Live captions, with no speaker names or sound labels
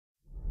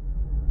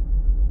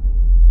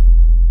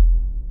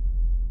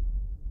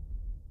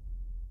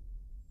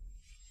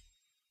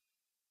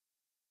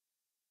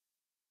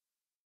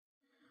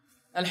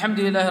الحمد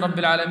لله رب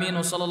العالمين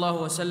وصلى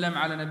الله وسلم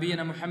على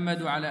نبينا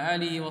محمد وعلى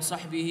آله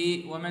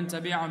وصحبه ومن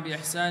تبعهم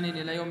بإحسان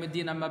إلى يوم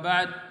الدين أما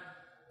بعد.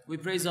 We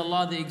praise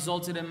Allah, the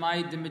exalted and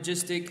mighty, the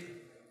majestic,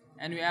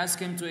 and we ask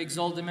Him to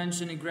exalt the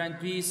mention and grant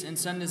peace and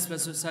send His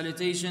special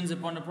salutations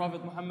upon the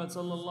Prophet Muhammad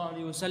sallallahu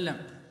alaihi wasallam,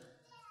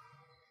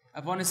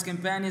 upon his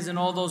companions and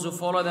all those who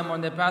follow them on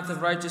their path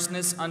of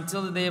righteousness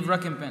until the day of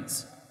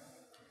recompense.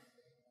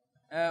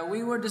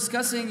 We were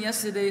discussing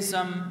yesterday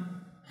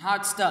some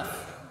hot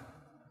stuff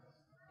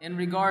in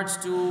regards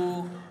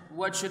to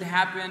what should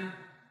happen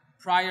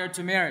prior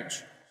to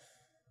marriage.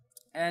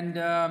 And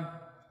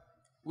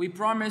we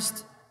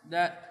promised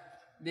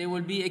that there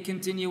will be a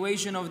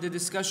continuation of the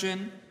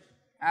discussion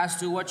as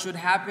to what should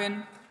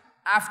happen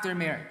after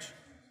marriage.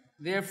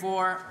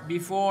 Therefore,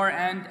 before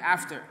and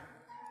after.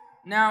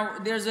 Now,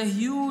 there's a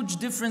huge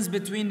difference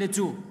between the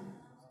two.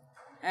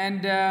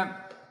 And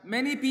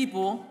many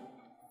people,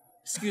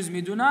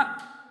 do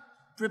not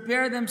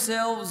prepare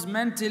themselves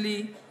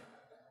mentally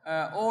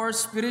or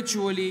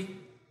spiritually,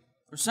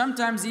 or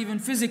sometimes even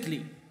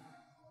physically,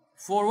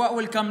 for what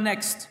will come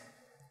next.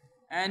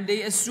 And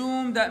they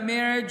assume that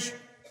marriage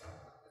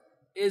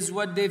is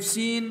what they've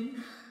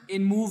seen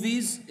in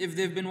movies, if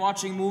they've been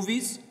watching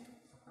movies.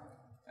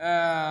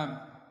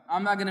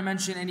 I'm not going to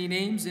mention any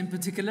names in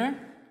particular,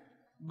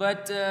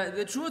 but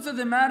the truth of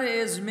the matter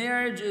is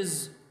marriage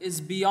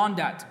is beyond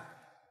that.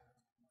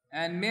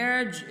 And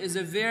marriage is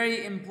a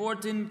very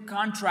important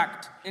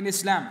contract in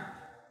Islam.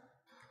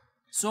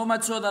 So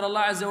much so that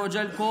Allah Azza wa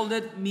Jal called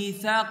it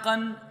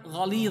مِيثَاقًا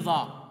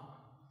غَلِيظًا.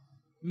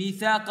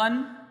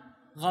 مِيثَاقًا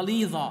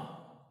غَلِيظًا.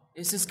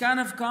 It's this kind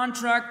of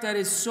contract that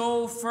is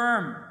so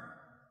firm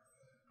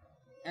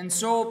and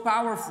so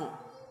powerful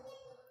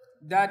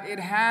that it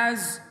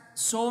has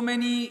so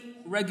many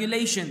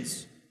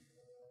regulations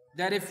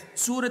that if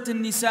Surah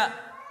An-Nisa,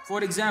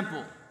 for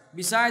example,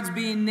 besides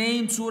being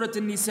named Surah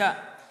An-Nisa,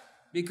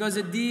 because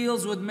it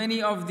deals with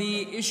many of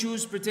the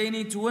issues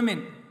pertaining to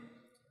women,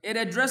 it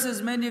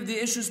addresses many of the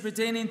issues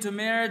pertaining to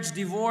marriage,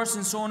 divorce,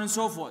 and so on and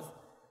so forth.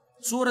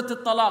 Surah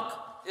Al-Talaq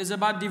is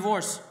about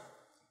divorce.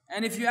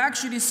 And if you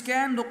actually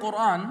scan the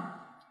Quran,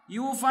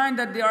 you will find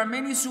that there are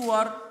many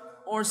surah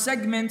or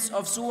segments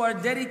of surah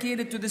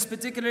dedicated to this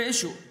particular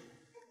issue,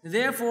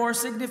 therefore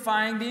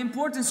signifying the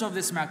importance of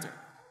this matter.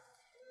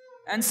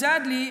 And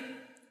sadly,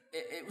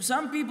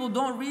 some people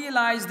don't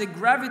realize the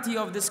gravity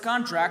of this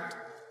contract,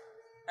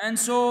 and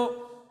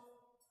so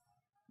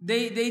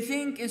they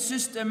think it's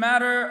just a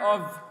matter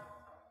of,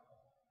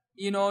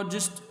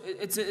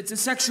 it's a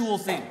sexual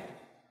thing,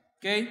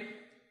 okay?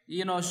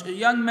 A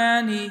young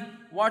man, he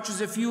watches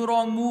a few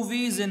wrong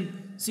movies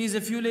and sees a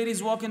few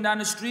ladies walking down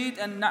the street,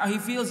 and now he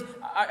feels,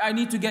 I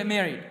need to get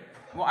married.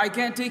 Well, I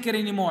can't take it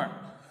anymore.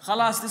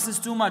 Khalas, this is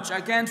too much.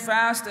 I can't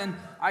fast and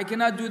I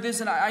cannot do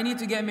this and I need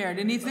to get married.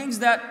 And he thinks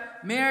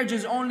that marriage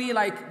is only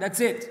like, that's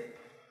it.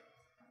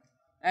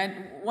 And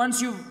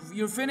once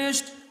you're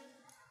finished,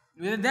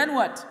 then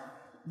what?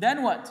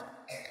 Then what?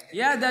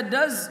 Yeah, that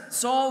does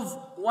solve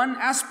one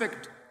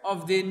aspect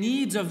of the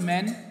needs of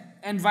men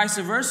and vice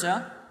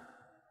versa.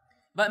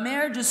 But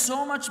marriage is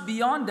so much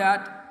beyond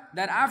that,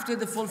 that after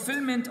the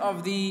fulfillment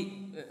of the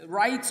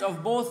rights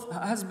of both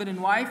husband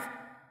and wife,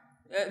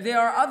 there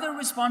are other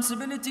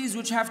responsibilities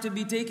which have to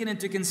be taken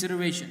into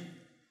consideration.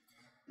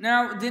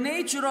 Now, the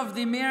nature of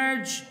the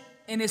marriage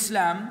in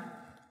Islam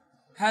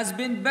has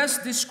been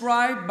best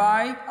described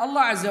by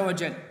Allah Azza wa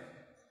Jal.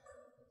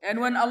 And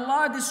when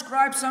Allah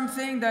describes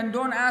something, then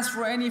don't ask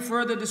for any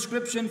further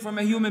description from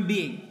a human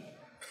being,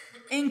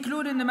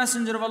 including the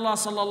Messenger of Allah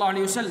sallallahu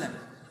alaihi wasallam.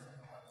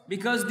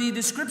 Because the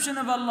description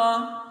of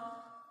Allah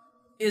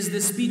is the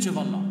speech of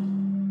Allah.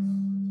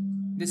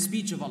 The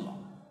speech of Allah.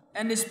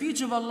 And the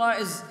speech of Allah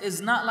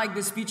is not like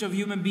the speech of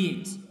human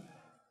beings.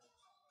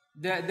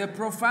 The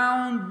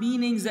profound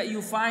meanings that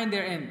you find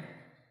therein,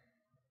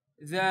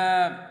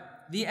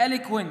 the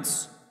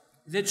eloquence,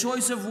 the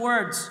choice of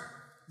words,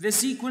 the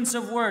sequence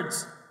of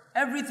words,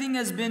 everything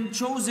has been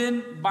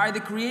chosen by the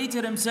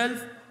Creator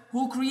Himself,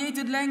 who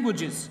created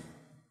languages,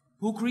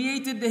 who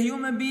created the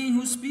human being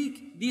who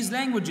speak these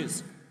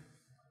languages.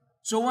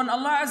 So when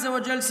Allah Azza wa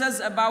Jal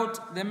says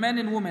about the men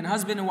and women,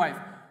 husband and wife,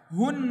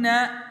 هُنَّ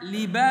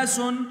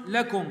لِبَاسٌ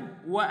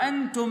لَكُمْ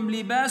وَأَنْتُمْ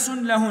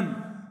لِبَاسٌ لَهُنْ.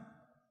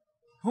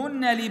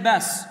 هُنَّ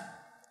libas.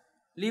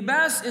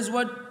 Libas is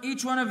what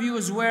each one of you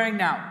is wearing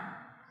now.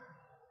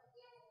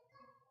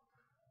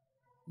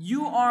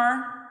 You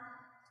are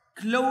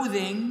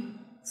clothing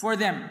for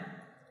them,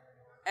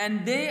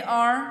 and they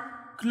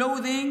are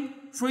clothing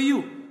for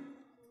you.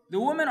 The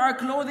women are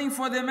clothing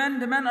for the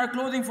men are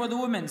clothing for the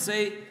women.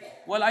 Say,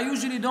 well, I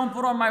usually don't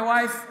put on my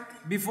wife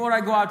before I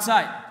go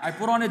outside. I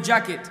put on a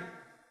jacket.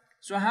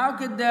 So how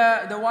could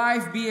the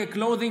wife be a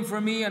clothing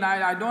for me? And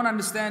I don't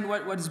understand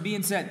what is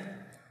being said.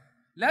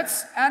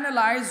 Let's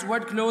analyze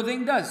what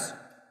clothing does.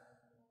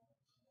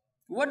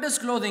 What does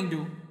clothing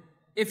do?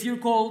 If you're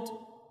cold,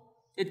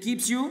 it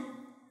keeps you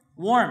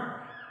warm.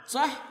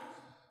 Sah?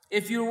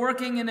 If you're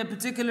working in a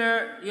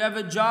particular, you have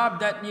a job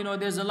that,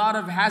 there's a lot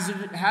of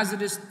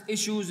hazardous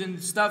issues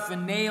and stuff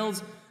and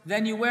nails,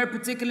 then you wear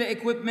particular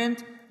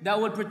equipment that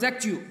will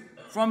protect you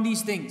from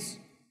these things.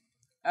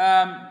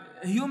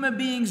 Human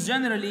beings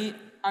generally,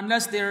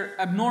 unless they're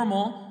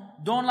abnormal,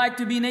 don't like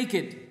to be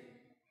naked.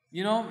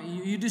 You know,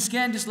 you just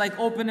can't just like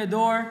open a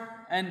door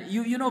and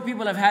you know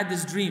people have had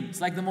this dream.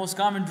 It's like the most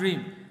common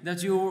dream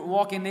that you're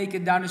walking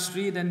naked down the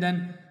street and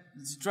then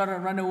try to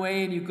run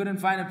away and you couldn't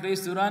find a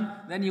place to run.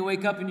 Then you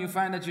wake up and you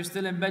find that you're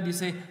still in bed. You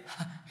say,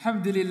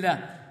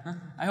 Alhamdulillah.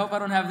 I hope I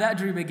don't have that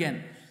dream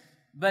again.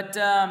 But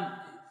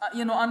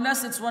you know,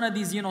 unless it's one of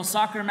these, you know,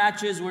 soccer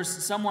matches where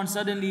someone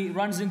suddenly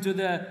runs into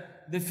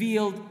the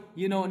field,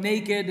 you know,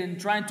 naked and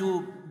trying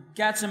to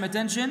catch some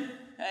attention,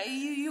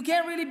 you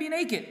can't really be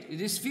naked. It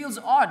just feels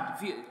odd.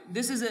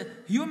 This is a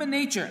human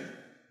nature.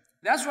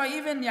 That's why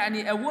even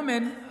a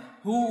woman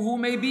who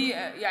may be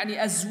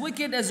as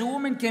wicked as a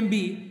woman can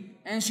be,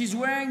 and she's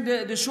wearing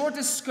the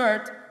shortest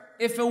skirt,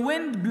 if a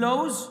wind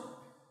blows,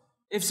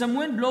 if some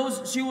wind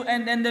blows, she will,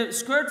 and the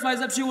skirt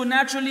flies up, she will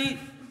naturally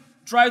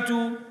try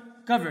to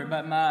cover.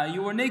 But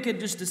you were naked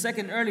just a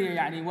second earlier.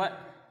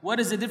 What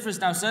is the difference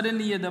now?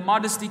 Suddenly the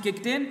modesty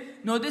kicked in.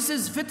 No, this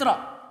is fitrah.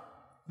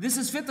 This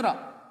is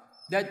fitrah.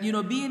 That, you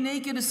know, being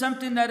naked is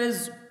something that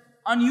is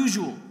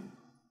unusual.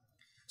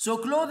 So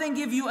clothing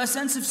give you a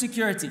sense of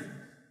security.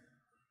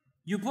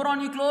 You put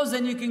on your clothes,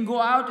 then you can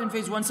go out and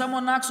face. When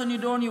someone knocks on your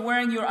door and you're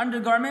wearing your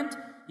undergarment,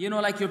 you know,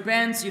 like your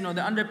pants, you know,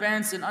 the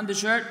underpants and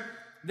undershirt,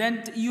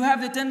 then you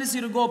have the tendency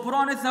to go put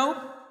on a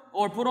thawb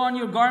or put on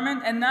your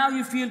garment, and now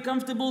you feel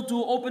comfortable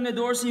to open the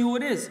door, see who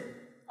it is.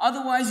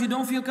 Otherwise, you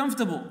don't feel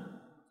comfortable.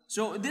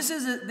 So this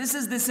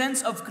is the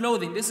sense of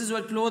clothing. This is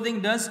what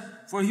clothing does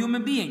for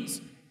human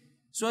beings.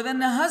 So then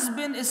the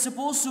husband is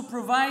supposed to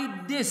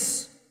provide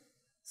this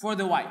for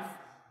the wife.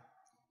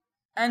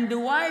 And the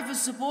wife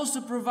is supposed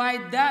to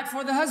provide that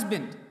for the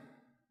husband.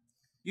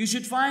 You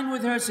should find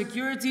with her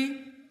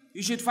security.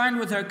 You should find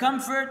with her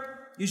comfort.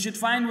 You should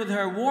find with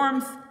her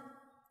warmth.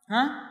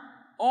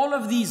 All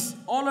of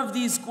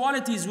these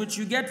qualities which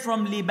you get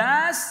from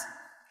libas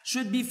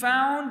should be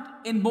found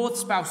in both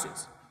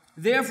spouses.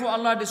 Therefore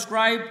Allah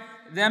described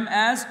them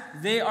as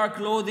they are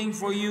clothing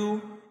for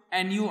you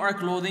and you are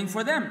clothing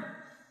for them.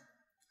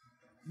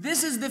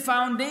 This is the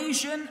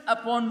foundation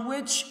upon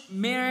which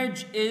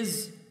marriage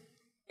is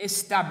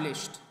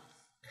established.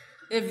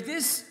 If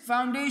this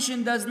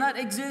foundation does not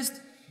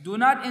exist, do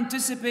not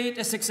anticipate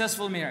a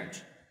successful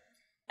marriage.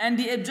 And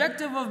the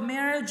objective of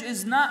marriage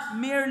is not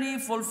merely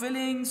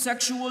fulfilling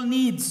sexual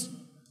needs.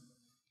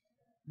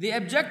 The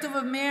objective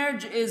of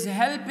marriage is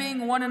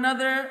helping one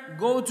another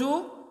go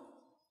to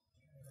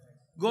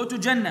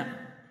Jannah.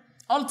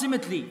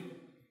 Ultimately,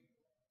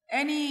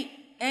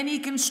 any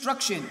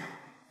construction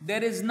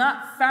that is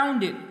not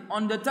founded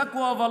on the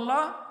taqwa of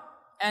Allah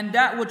and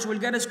that which will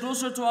get us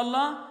closer to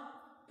Allah,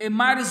 it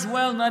might as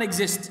well not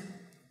exist.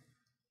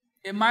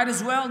 It might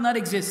as well not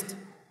exist.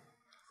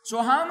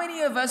 So how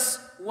many of us,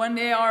 when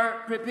they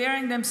are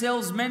preparing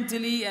themselves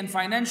mentally and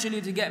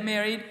financially to get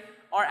married,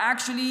 are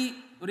actually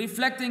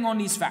reflecting on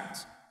these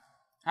facts?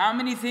 How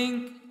many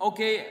think,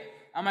 okay,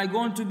 am I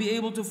going to be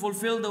able to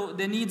fulfill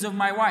the needs of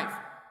my wife?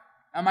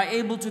 Am I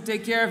able to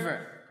take care of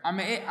her? Am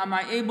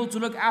I able to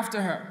look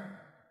after her?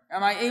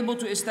 Am I able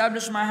to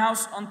establish my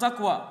house on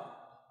taqwa?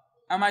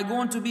 Am I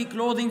going to be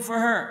clothing for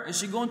her? Is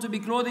she going to be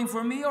clothing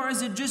for me? Or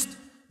is it just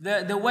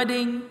the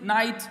wedding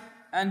night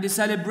and the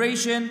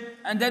celebration,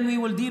 and then we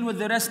will deal with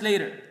the rest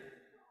later?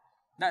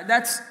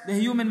 That's the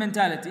human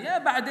mentality.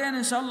 Yeah, ba'dain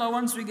inshallah,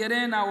 once we get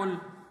in, I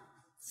will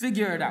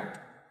figure it out.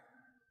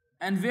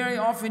 And very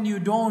often you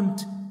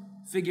don't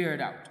figure it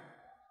out.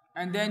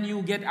 And then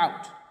you get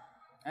out.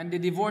 And the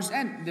divorce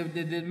ends.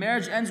 The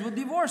marriage ends with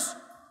divorce.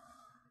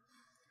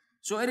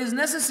 So it is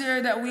necessary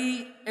that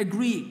we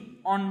agree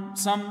on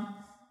some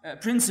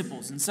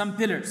principles and some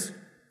pillars.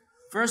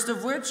 First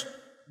of which,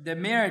 the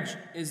marriage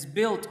is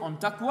built on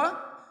taqwa.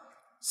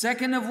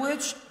 Second of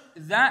which,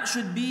 that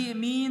should be a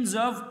means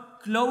of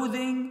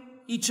clothing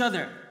each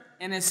other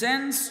in a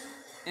sense,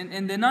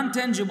 in the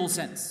non-tangible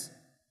sense,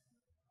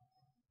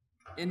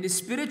 in the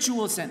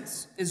spiritual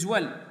sense as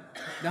well.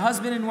 The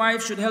husband and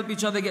wife should help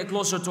each other get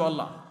closer to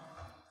Allah.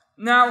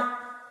 Now,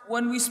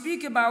 when we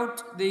speak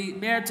about the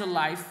marital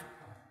life,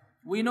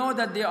 we know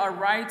that there are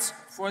rights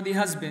for the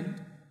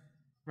husband,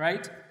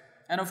 right?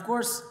 And of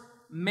course,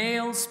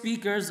 male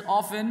speakers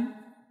often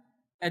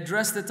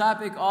address the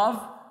topic of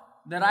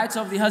the rights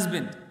of the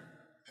husband.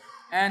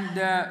 And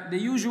the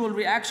usual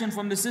reaction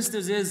from the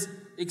sisters is,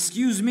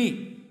 excuse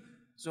me.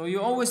 So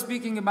you're always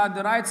speaking about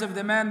the rights of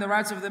the man, the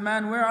rights of the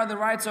man. Where are the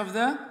rights of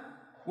the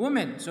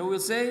woman? So we'll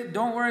say,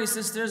 don't worry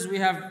sisters, we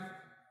have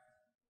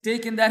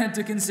taken that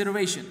into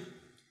consideration.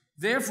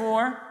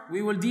 Therefore,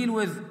 we will deal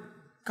with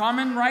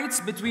common rights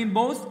between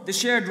both, the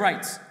shared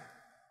rights.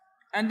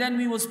 And then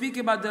we will speak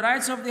about the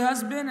rights of the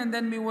husband, and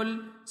then we will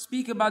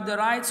speak about the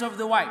rights of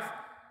the wife.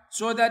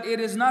 So that it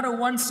is not a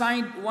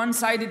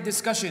one-sided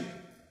discussion.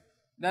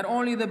 That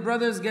only the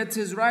brothers gets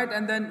his right,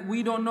 and then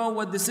we don't know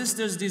what the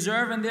sisters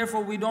deserve, and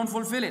therefore we don't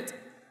fulfill it.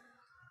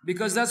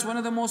 Because that's one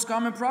of the most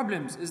common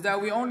problems, is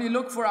that we only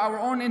look for our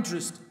own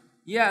interest.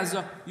 Yeah,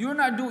 so you're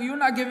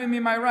not giving me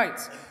my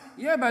rights.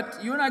 Yeah,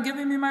 but you're not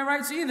giving me my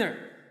rights either.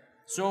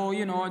 So,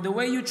 the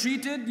way you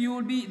treated,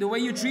 you'll be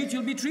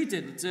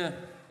treated.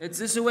 It's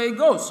this the way it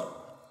goes.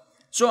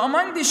 So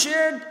among the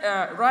shared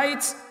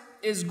rights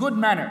is good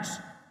manners.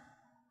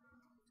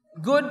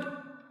 Good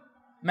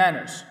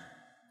manners.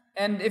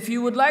 And if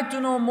you would like to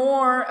know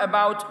more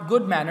about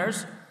good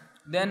manners,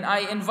 then I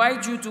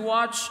invite you to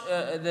watch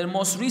the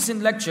most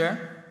recent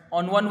lecture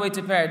on One Way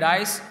to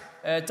Paradise,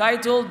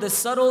 titled The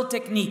Subtle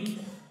Technique.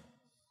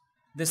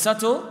 The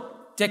Subtle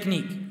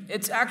Technique.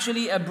 It's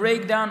actually a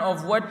breakdown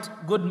of what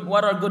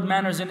are good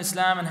manners in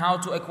Islam and how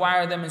to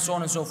acquire them and so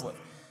on and so forth.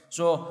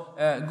 So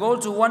go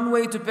to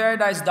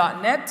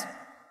onewaytoparadise.net,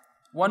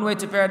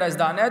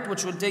 onewaytoparadise.net,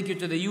 which will take you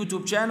to the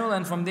YouTube channel,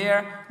 and from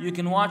there you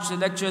can watch the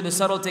lecture, The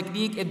Subtle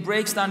Technique. It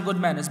breaks down good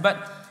manners.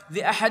 But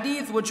the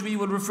ahadith which we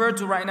will refer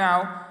to right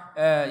now,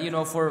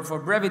 for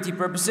brevity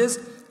purposes,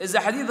 is the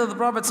hadith of the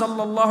Prophet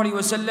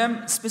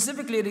ﷺ,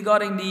 specifically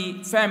regarding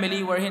the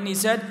family, wherein he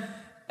said,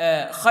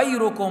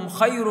 خيركم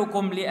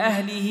خيركم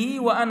لأهله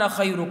وأنا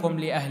خيركم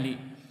لأهلي.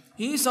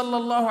 He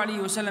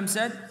ﷺ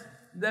said,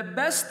 the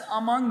best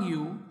among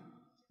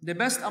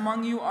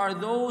you are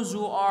those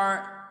who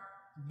are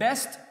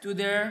best to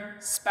their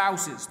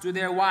spouses, to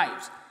their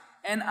wives,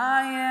 and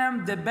I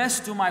am the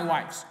best to my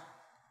wives.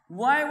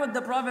 Why would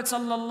the Prophet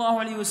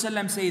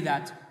ﷺ say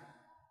that?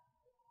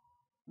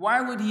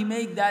 Why would he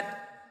make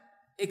that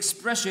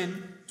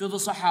expression to the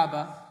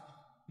Sahaba?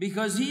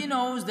 Because he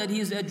knows that he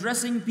is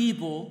addressing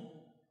people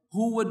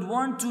who would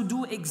want to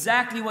do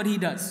exactly what he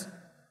does,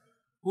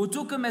 who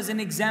took him as an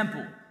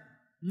example.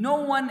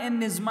 No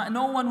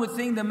one would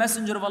think the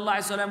Messenger of Allah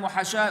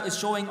ﷺ is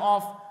showing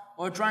off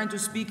or trying to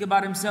speak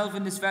about himself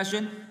in this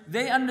fashion.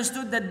 They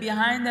understood that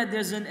behind that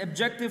there's an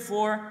objective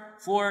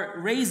for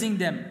raising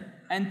them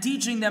and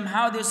teaching them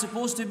how they're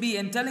supposed to be,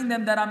 and telling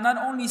them that I'm not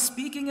only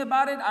speaking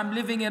about it, I'm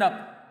living it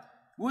up.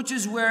 Which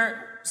is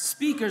where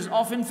speakers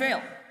often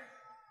fail.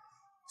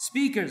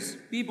 Speakers,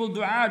 people,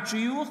 du'a,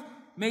 shuyukh,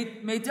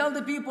 may tell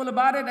the people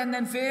about it and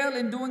then fail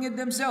in doing it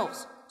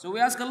themselves. So we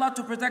ask Allah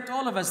to protect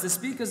all of us, the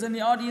speakers and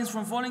the audience,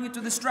 from falling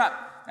into this trap.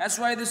 That's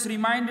why this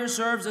reminder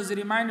serves as a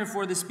reminder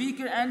for the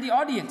speaker and the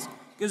audience,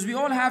 because we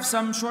all have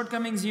some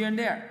shortcomings here and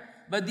there.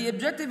 But the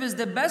objective is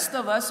the best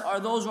of us are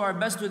those who are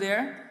best to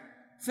their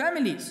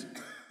families.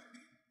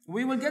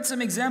 We will get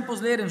some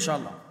examples later,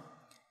 inshallah.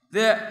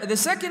 The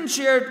second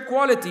shared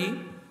quality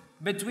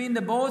between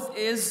both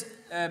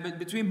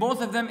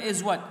of them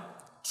is what?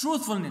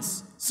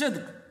 Truthfulness,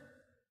 sidq.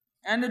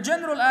 And the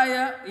general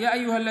ayah, Ya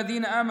ayyuha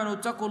alladhina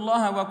amanu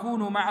taqullaha wa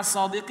kunu ma'a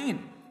as-sadiqin.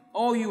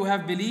 Oh, you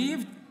have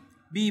believed,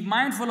 be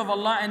mindful of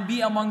Allah and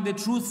be among the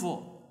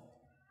truthful.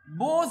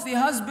 Both the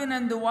husband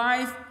and the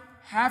wife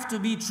have to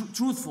be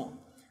truthful.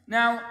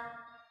 Now,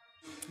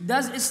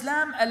 does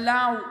Islam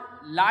allow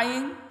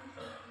lying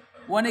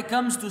when it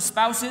comes to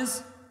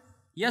spouses?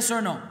 Yes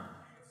or no?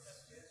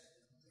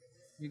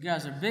 You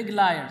guys are big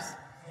liars.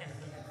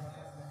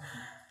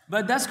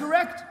 But that's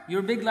correct.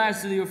 You're big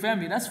liars to your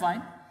family. That's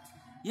fine.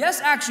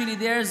 Yes, actually,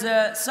 there's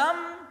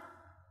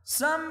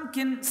some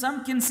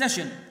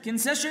concession.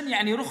 Concession,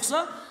 يعني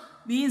رخصة,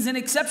 means an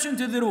exception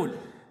to the rule.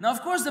 Now,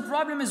 of course, the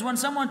problem is when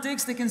someone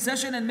takes the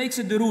concession and makes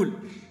it the rule.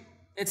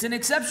 It's an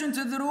exception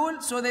to the rule,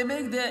 so they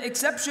make the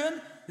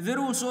exception the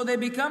rule, so they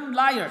become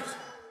liars.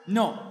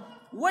 No.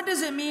 What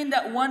does it mean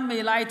that one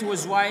may lie to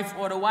his wife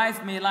or a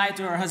wife may lie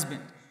to her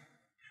husband?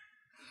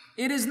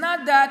 It is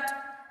not that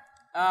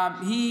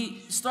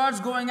he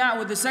starts going out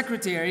with the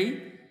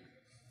secretary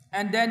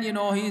and then,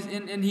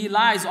 he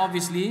lies,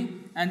 obviously.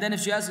 And then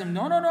if she asks him,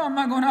 no, I'm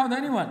not going out with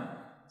anyone.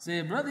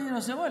 Say, brother,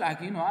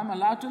 I'm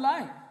allowed to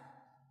lie.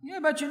 Yeah,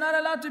 but you're not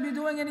allowed to be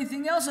doing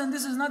anything else, and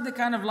this is not the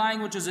kind of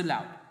lying which is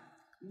allowed.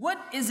 What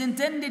is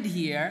intended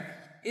here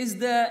is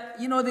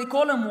they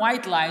call them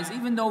white lies,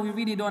 even though we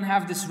really don't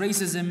have this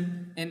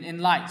racism in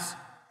lies.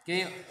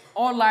 Okay,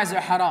 all lies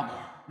are haram,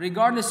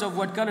 regardless of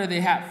what color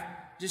they have.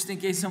 Just in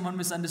case someone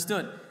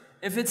misunderstood.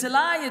 If it's a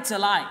lie, it's a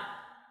lie.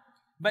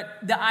 But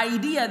the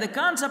idea, the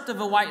concept of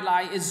a white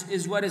lie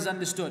is what is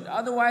understood.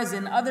 Otherwise,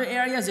 in other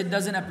areas, it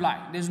doesn't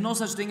apply. There's no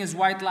such thing as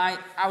white lie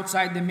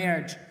outside the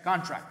marriage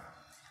contract.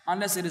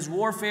 Unless it is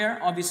warfare,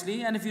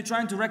 obviously. And if you're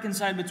trying to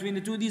reconcile between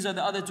the two, these are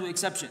the other two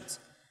exceptions.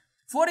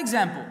 For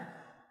example,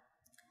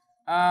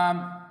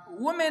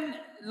 women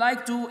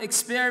like to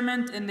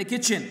experiment in the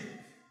kitchen.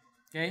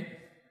 Okay?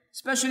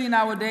 Especially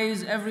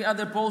nowadays, every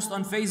other post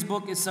on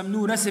Facebook is some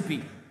new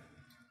recipe.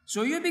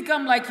 So you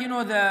become like,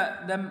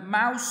 the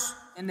mouse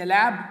in the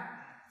lab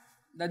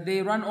that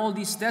they run all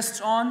these tests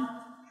on,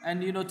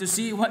 and to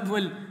see what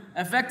will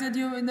affect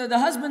you. And the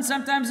husband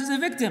sometimes is a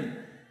victim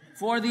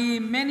for the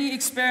many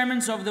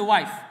experiments of the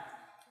wife.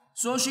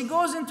 So she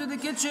goes into the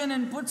kitchen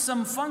and puts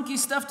some funky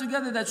stuff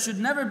together that should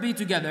never be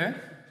together.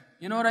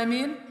 You know what I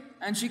mean?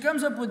 And she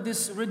comes up with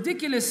this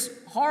ridiculous,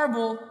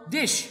 horrible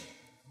dish.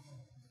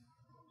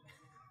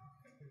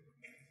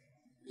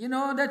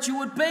 That you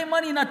would pay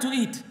money not to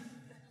eat.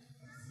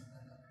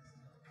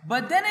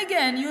 But then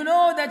again,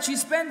 that she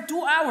spent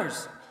 2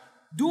 hours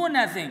doing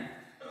that thing.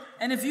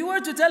 And if you were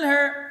to tell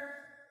her,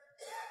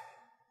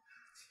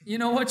 You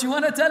know what you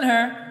want to tell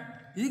her?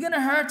 You're going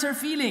to hurt her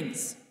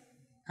feelings.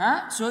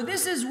 Huh? So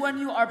this is when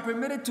you are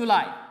permitted to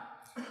lie.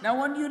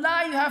 Now when you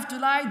lie, you have to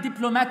lie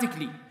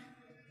diplomatically.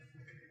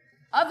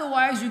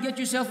 Otherwise, you get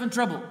yourself in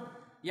trouble.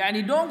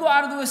 Yani don't go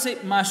out of the way and say,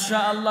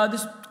 MashaAllah,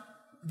 this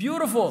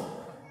beautiful.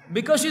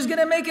 Because she's going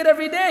to make it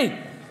every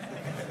day.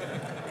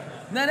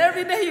 Then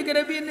every day you're going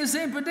to be in the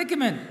same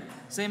predicament.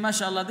 Say,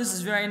 MashaAllah, this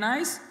is very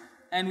nice.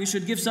 And we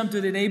should give some to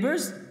the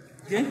neighbors.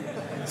 Okay?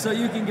 So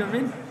you can give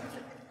in.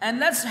 And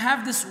let's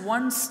have this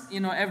once,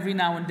 every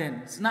now and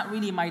then. It's not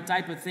really my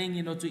type of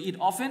thing, to eat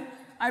often.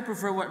 I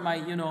prefer what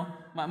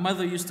my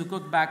mother used to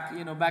cook back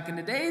in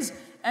the days.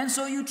 And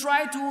so you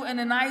try to, in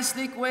a nice,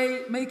 thick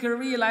way, make her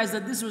realize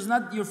that this was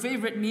not your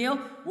favorite meal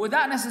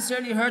without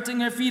necessarily hurting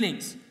her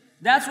feelings.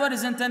 That's what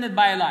is intended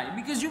by a lie.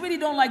 Because you really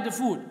don't like the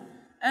food.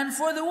 And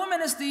for the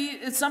woman,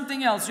 it's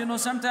something else.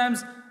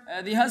 Sometimes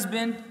the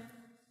husband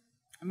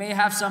may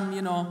have some,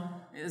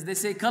 as they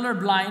say, color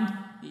blind.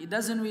 He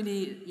doesn't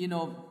really,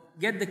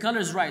 get the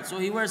colors right. So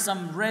he wears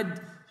some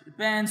red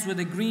pants with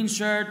a green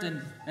shirt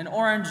and an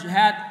orange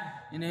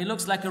hat. He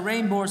looks like a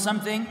rainbow or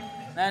something.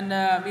 And,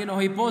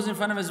 he poses in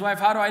front of his wife,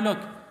 how do I look?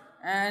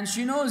 And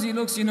she knows he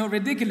looks,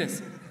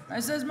 ridiculous. I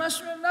says,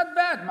 not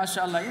bad,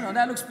 mashallah,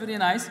 that looks pretty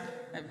nice.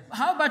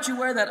 How about you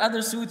wear that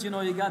other suit,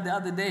 you got the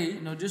other day,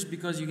 just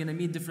because you're going to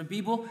meet different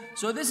people.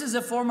 So this is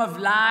a form of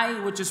lie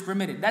which is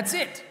permitted. That's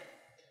it.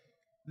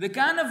 The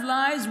kind of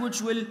lies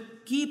which will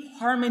keep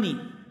harmony.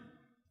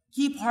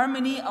 Keep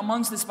harmony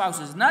amongst the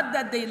spouses. Not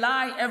that they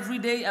lie every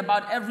day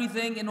about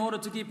everything in order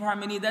to keep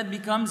harmony. That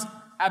becomes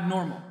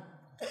abnormal.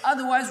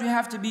 Otherwise, we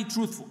have to be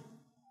truthful.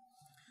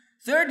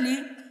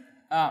 Thirdly,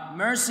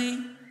 mercy,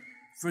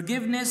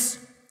 forgiveness,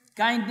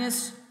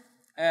 kindness.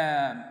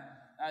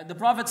 The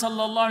Prophet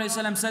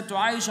ﷺ said to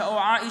Aisha, "O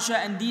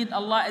Aisha, indeed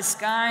Allah is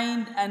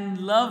kind and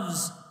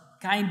loves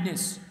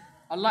kindness."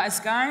 Allah is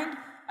kind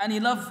and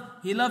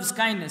He loves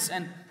kindness.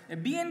 And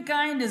being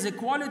kind is a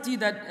quality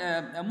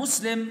that a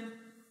Muslim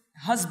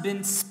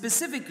husband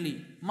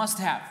specifically must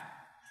have.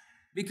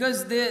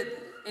 Because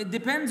it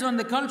depends on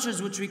the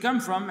cultures which we come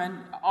from, and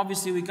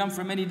obviously we come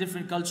from many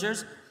different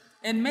cultures.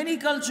 In many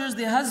cultures,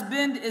 the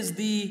husband is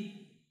the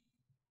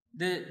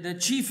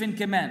chief in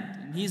command,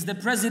 and he's the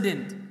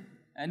president,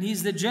 and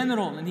he's the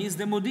general, and he's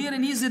the mudir,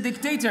 and he's the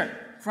dictator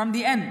from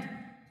the end.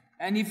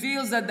 And he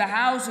feels that the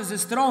house is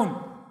his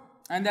throne,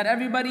 and that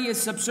everybody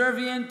is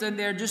subservient, and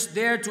they're just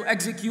there to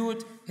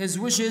execute his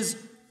wishes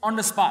on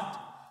the spot.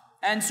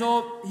 And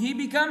so he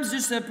becomes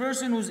just a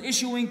person who's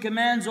issuing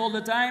commands all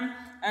the time,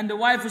 and the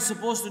wife is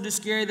supposed to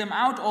just carry them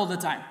out all the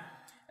time.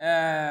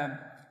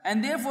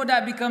 And therefore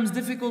that becomes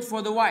difficult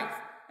for the wife.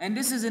 And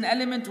this is an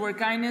element where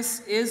kindness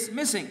is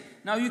missing.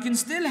 Now you can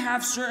still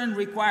have certain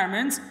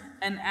requirements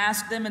and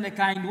ask them in a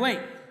kind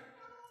way.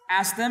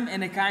 Ask them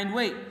in a kind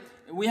way.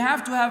 We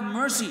have to have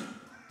mercy.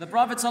 The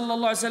Prophet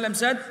ﷺ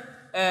said,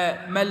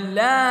 "Man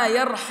la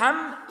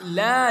yarham,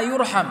 la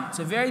yurham." It's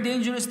a very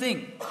dangerous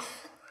thing.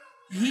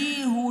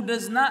 He who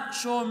does not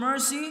show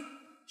mercy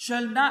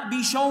shall not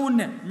be shown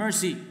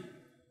mercy.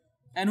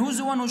 And who's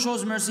the one who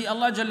shows mercy?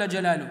 Allah Jalla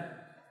Jalaluh.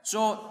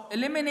 So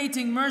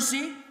eliminating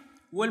mercy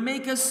will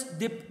make us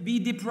be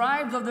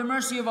deprived of the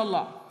mercy of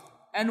Allah.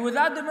 And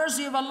without the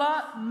mercy of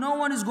Allah, no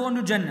one is going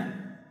to Jannah.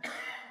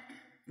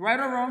 Right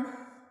or wrong?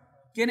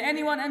 Can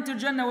anyone enter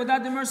Jannah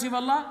without the mercy of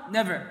Allah?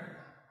 Never.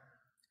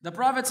 The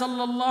Prophet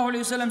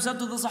ﷺ said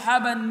to the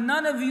Sahaba,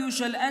 "None of you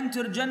shall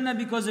enter Jannah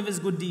because of his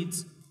good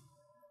deeds."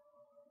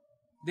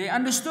 They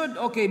understood,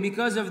 okay,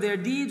 because of their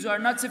deeds are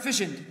not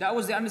sufficient. That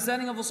was the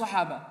understanding of the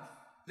Sahaba.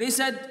 They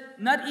said,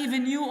 not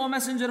even you, O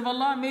Messenger of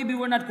Allah, maybe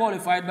we're not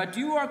qualified, but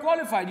you are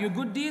qualified. Your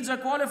good deeds are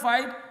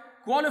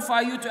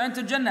qualify you to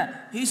enter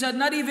Jannah. He said,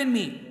 not even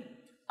me.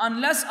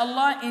 Unless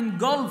Allah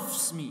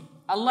engulfs me.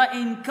 Allah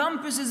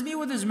encompasses me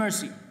with His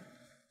mercy.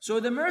 So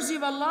the mercy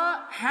of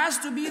Allah has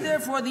to be there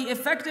for the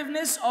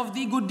effectiveness of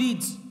the good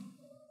deeds.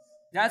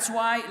 That's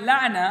why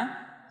la'na,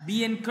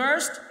 being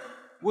cursed,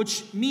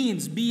 which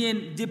means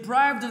being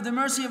deprived of the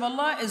mercy of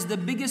Allah, is the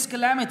biggest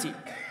calamity.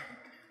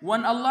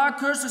 When Allah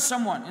curses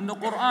someone in the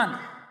Quran,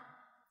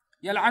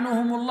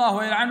 يَلْعَنُهُمُ اللَّهُ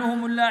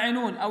وَيَلْعَنُهُمُ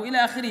اللَّاعِنُونَ أو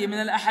إلى آخره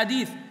من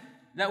الأحاديث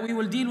that we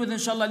will deal with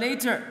inshallah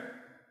later.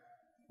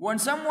 When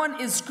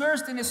someone is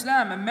cursed in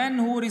Islam, men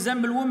who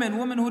resemble women,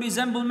 women who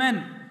resemble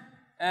men,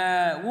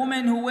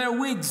 women who wear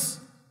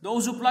wigs,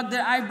 those who pluck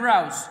their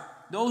eyebrows,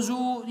 those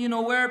who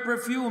wear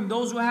perfume,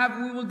 those who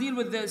we will deal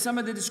with some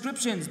of the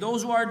descriptions,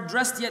 those who are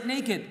dressed yet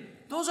naked,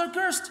 those are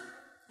cursed.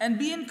 And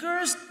being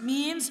cursed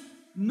means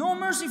no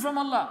mercy from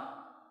Allah.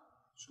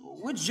 So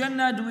which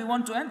Jannah do we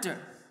want to enter?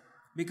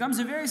 Becomes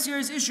a very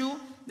serious issue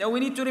that we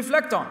need to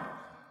reflect on.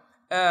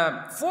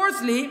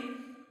 Fourthly,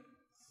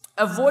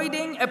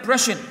 avoiding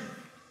oppression.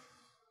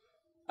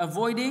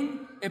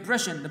 Avoiding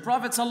oppression. The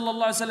Prophet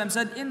ﷺ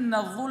said,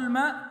 "Inna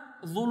dhulma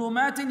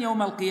dhulumatin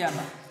yawm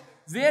al-qiyamah."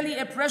 Verily,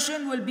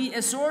 oppression will be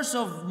a source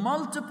of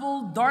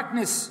multiple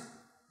darkness.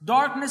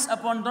 Darkness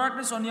upon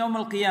darkness on yawm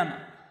al-qiyamah.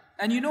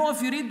 And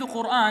if you read the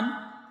Quran,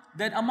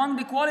 that among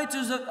the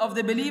qualities of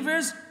the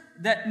believers,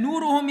 that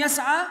nuruhum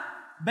yas'a,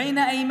 بين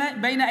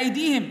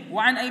أيديهم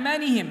وعن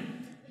أيمانهم.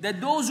 That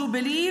those who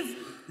believe,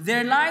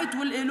 their light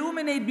will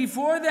illuminate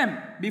before them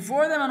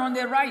and on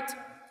their right.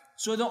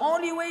 So the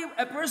only way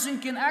a person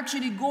can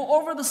actually go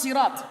over the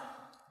sirat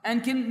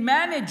and can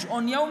manage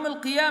on Yawm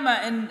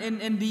al-Qiyamah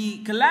in the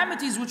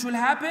calamities which will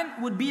happen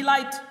would be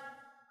light.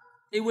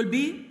 It will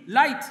be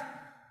light.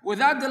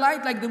 Without the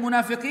light, like the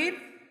munafiqeen,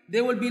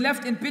 they will be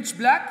left in pitch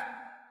black.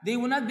 They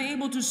will not be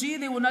able to see,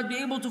 they will not be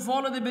able to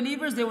follow the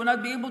believers, they will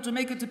not be able to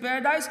make it to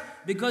paradise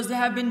because they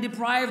have been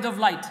deprived of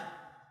light.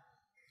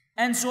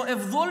 And so if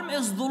dhulm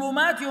is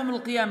dhulumat yawm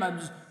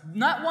al-qiyamah,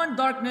 not one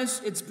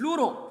darkness, it's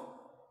plural.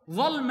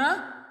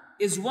 Dhulma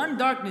is one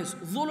darkness.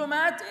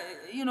 Dhulumat,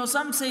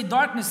 some say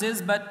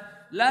darknesses,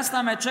 but last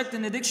time I checked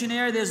in the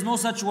dictionary, there's no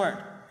such word.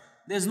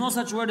 There's no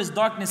such word as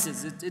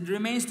darknesses. It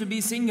remains to be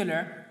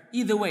singular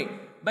either way.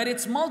 But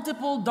it's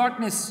multiple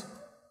darkness.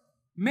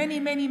 Many,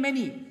 many,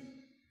 many.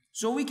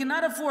 So we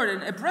cannot afford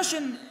an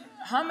oppression.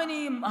 How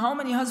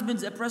many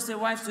husbands oppress their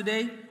wives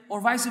today,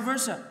 or vice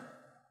versa?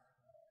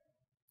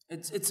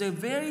 It's a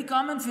very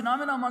common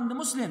phenomenon among the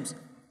Muslims.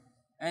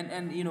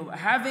 And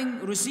having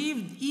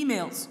received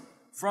emails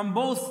from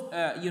both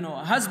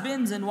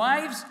husbands and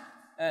wives,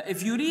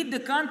 if you read the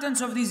contents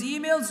of these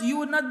emails, you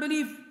would not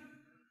believe.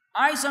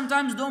 I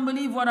sometimes don't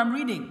believe what I'm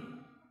reading.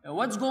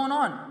 What's going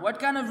on? What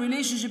kind of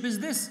relationship is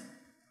this?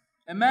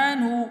 A man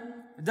who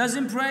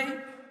doesn't pray,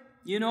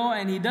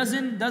 and he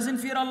doesn't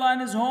fear Allah in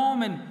his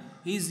home, and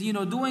he's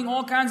doing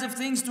all kinds of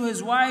things to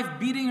his wife,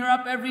 beating her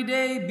up every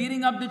day,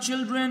 beating up the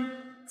children,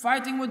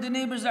 fighting with the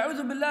neighbors.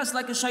 A'udhu billah, it's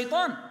like a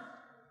shaitan.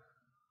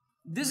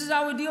 This is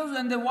how it deals,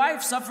 and the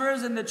wife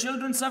suffers, and the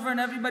children suffer, and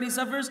everybody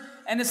suffers.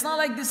 And it's not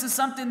like this is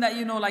something that,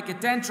 like a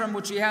tantrum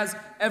which he has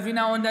every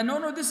now and then.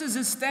 No, this is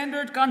his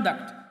standard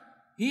conduct.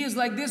 He is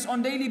like this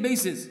on daily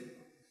basis.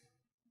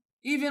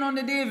 Even on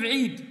the day of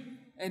Eid,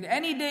 and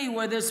any day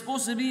where there's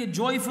supposed to be a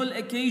joyful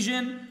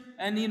occasion,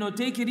 and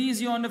take it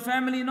easy on the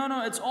family.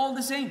 No, it's all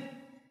the same.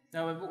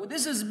 Now,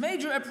 this is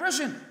major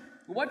oppression.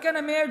 What kind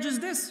of marriage is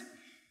this?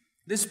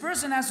 This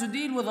person has to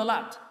deal with a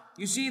lot.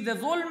 You see, the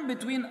dhulm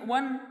between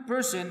one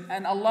person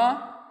and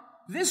Allah,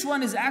 this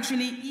one is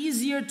actually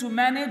easier to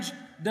manage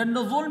than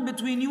the dhulm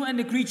between you and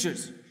the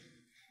creatures.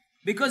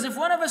 Because if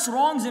one of us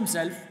wrongs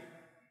himself,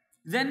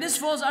 then this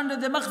falls under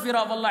the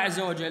maghfirah of Allah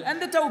Azza wa Jal.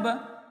 And the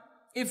tawbah,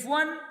 if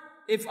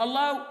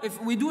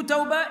we do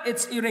tawbah,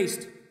 it's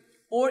erased.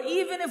 Or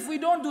even if we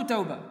don't do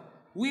tawbah,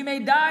 we may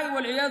die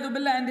wal-iyadhu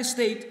billah in this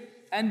state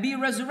and be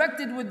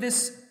resurrected with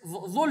this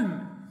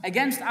dhulm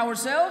against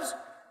ourselves,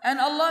 and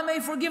Allah may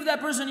forgive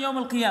that person Yawm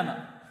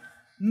al-Qiyamah.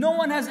 No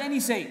one has any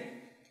say.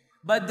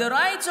 But the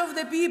rights of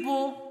the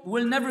people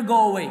will never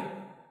go away.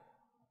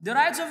 The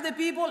rights of the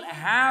people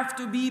have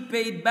to be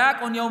paid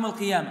back on Yawm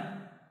al-Qiyamah.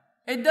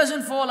 It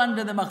doesn't fall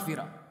under the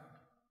maghfirah.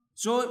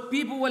 So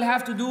people will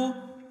have to do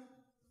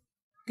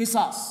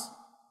qisas,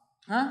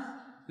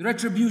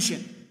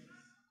 retribution.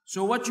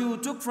 So what you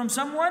took from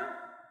someone,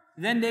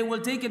 then they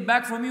will take it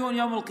back from you on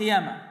Yawm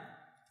al-Qiyamah.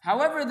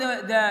 However,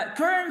 the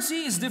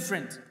currency is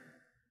different.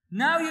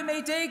 Now you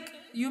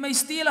may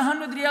steal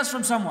 100 riyals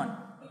from someone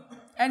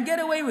and get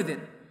away with it.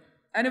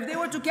 And if they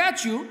were to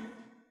catch you,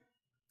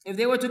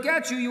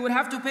 you would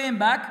have to pay him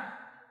back.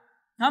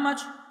 How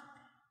much?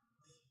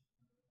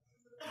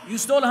 You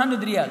stole 100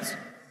 riyals.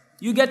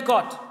 You get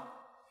caught.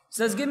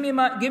 Says, give me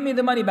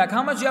the money back.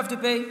 How much you have to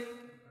pay?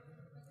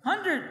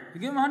 100. You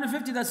give him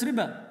 150, that's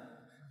riba.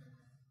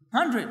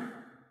 100.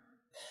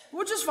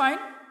 Which is fine.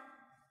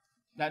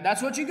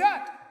 That's what you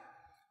got.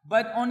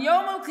 But on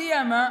Yawm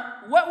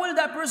al-Qiyamah, what will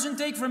that person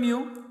take from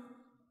you?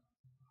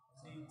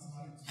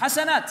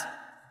 Hasanat.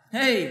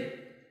 Hey,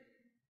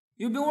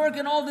 you've been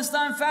working all this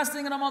time,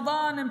 fasting in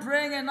Ramadan and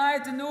praying at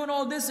night and doing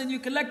all this, and you're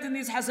collecting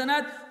these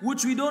hasanat,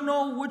 which we don't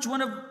know which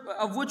one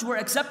of which were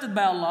accepted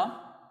by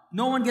Allah.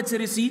 No one gets a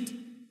receipt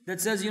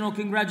that says,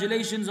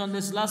 congratulations on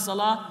this last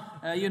salah.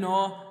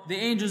 The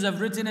angels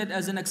have written it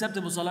as an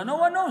acceptable salah. No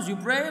one knows. You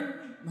pray and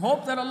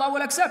hope that Allah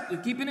will accept.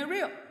 You're keeping it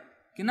real.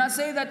 Cannot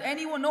say that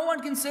no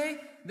one can say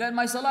that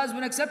my salah has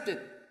been accepted.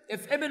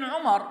 If Ibn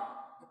Umar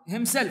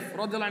himself,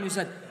 radiallahu anhu,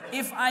 said,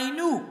 if I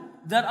knew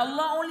that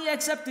Allah only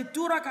accepted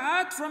 2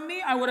 rak'at from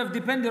me, I would have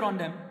depended on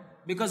them.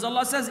 Because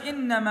Allah says,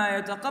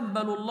 إِنَّمَا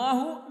يَتَقَبَّلُ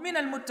اللَّهُ مِنَ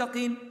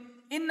الْمُتَّقِينَ.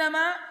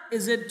 Innama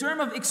is a term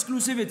of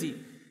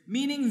exclusivity,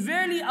 meaning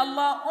verily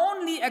Allah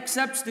only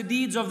accepts the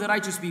deeds of the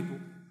righteous people.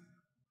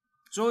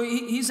 So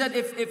he said,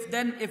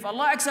 if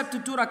Allah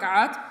accepted 2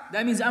 rak'at,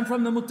 that means I'm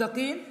from the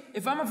muttaqeen.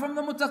 If I'm from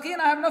the muttaqeen,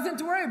 I have nothing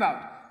to worry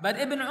about. But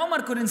Ibn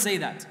Umar couldn't say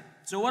that.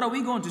 So what are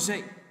we going to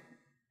say?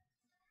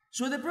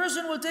 So the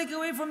person will take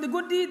away from the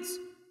good deeds.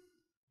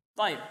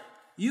 طيب.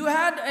 You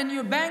had in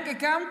your bank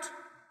account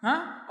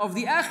of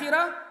the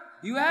akhirah,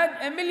 you had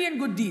 1 million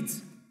good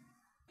deeds.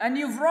 And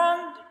you've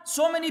wronged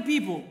so many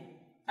people.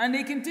 And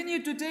they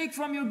continue to take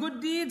from your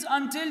good deeds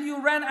until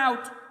you ran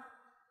out.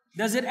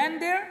 Does it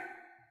end there?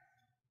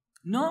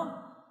 No.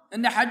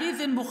 In the hadith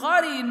in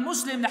Bukhari, in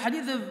Muslim, the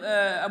hadith of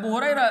Abu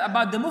Hurairah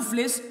about the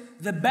muflis,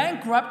 the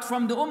bankrupt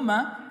from the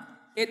ummah,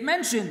 it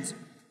mentions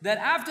that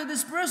after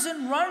this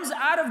person runs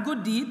out of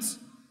good deeds,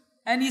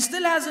 and he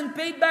still hasn't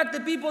paid back the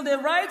people their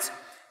rights,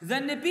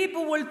 then the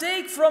people will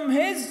take from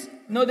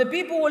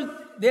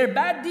their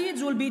bad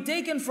deeds will be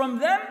taken from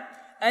them,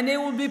 and they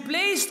will be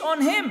placed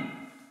on him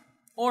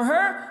or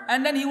her,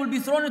 and then he will be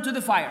thrown into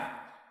the fire.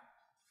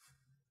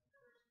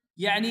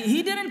 Yani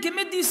he didn't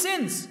commit these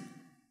sins.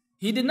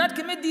 He did not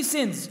commit these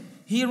sins.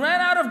 He ran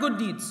out of good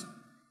deeds,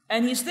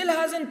 and he still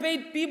hasn't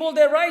paid people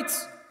their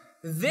rights.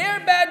 Their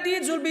bad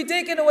deeds will be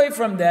taken away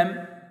from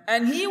them,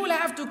 and he will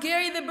have to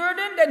carry the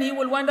burden, then he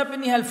will wind up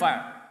in the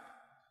hellfire.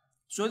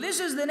 So this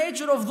is the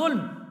nature of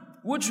dhulm,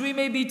 which we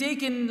may be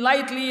taken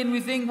lightly, and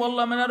we think,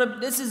 Wallah,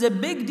 this is a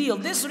big deal.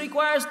 This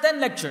requires 10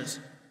 lectures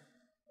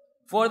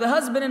for the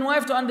husband and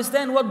wife to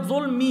understand what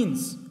dhulm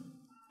means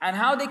and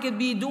how they could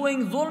be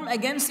doing dhulm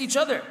against each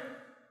other.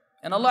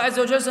 And Allah Azza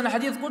wa Jalla says in the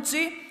Hadith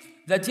Qudsi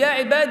that Ya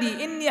ibadi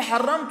inni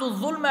harramtu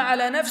dhulma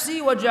ala nafsi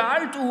wa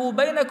ja'altuhu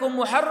bainakum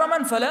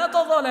muharraman fala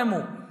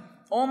tadhalamu.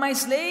 O my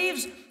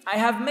slaves, I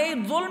have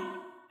made dhulm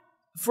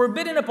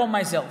forbidden upon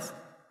myself.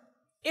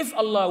 If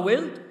Allah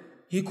willed,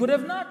 He could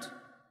have not.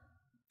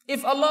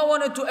 If Allah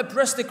wanted to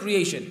oppress the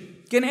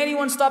creation, can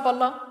anyone stop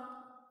Allah?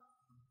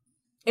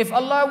 If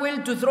Allah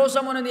willed to throw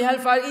someone in the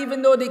hellfire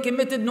even though they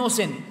committed no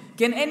sin,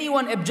 can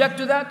anyone object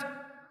to that?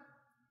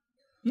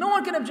 No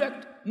one can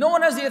object. No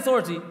one has the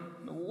authority.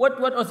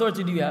 What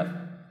authority do you have?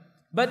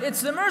 But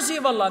it's the mercy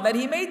of Allah that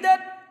He made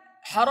that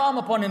haram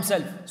upon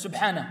Himself,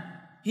 subhanah.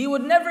 He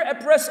would never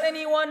oppress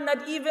anyone,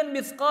 not even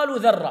mithqalu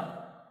dharra,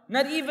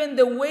 not even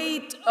the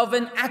weight of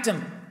an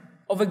atom,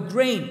 of a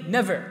grain,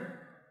 never.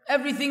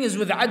 Everything is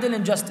with adl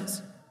and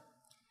justice.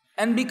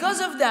 And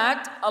because of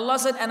that, Allah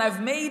said, and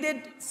I've made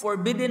it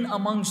forbidden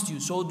amongst you,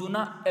 so do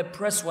not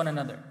oppress one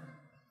another.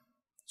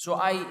 So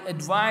I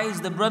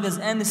advise the brothers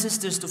and the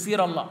sisters to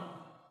fear Allah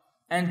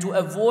and to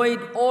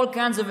avoid all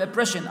kinds of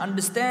oppression.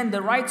 Understand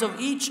the rights of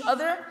each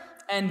other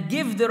and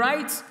give the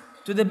rights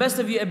to the best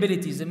of your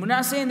abilities. And we're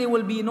not saying there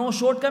will be no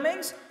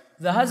shortcomings.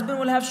 The husband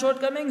will have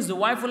shortcomings, the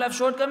wife will have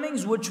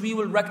shortcomings, which we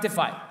will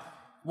rectify.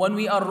 When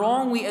we are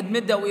wrong, we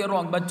admit that we are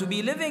wrong. But to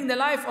be living the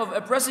life of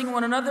oppressing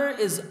one another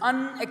is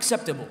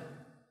unacceptable.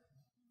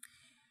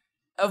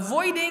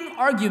 Avoiding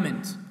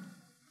argument.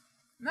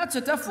 That's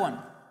a tough one.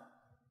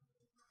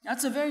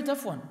 That's a very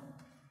tough one.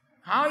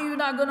 How are you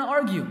not going to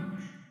argue?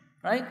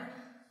 Right?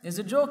 There's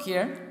a joke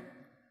here.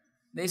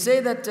 They say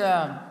that,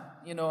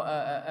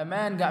 a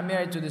man got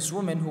married to this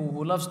woman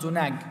who loves to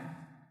nag.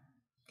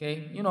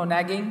 Okay? You know,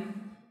 nagging.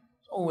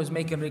 Always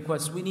making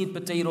requests. We need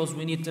potatoes,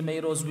 we need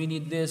tomatoes, we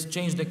need this.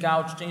 Change the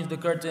couch, change the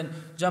curtain,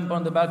 jump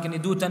on the balcony,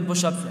 do 10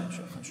 push-ups. Yeah,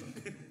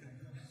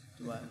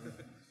 sure.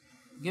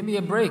 Give me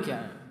a break,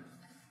 yeah.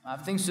 I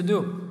have things to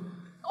do.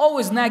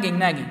 Always nagging,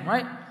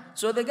 right?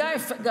 So the guy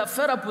got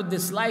fed up with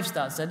this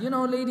lifestyle. Said,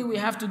 lady, we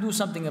have to do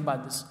something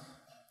about this.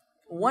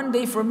 One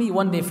day for me,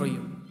 one day for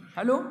you.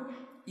 Hello?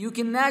 You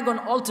can nag on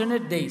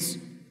alternate days.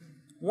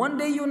 One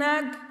day you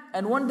nag,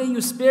 and one day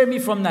you spare me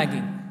from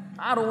nagging.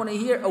 I don't want to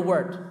hear a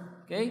word.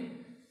 Okay?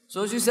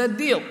 So she said,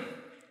 deal.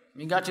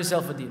 You got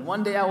yourself a deal.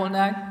 One day I will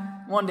nag,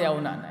 one day I will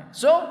not nag.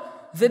 So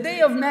the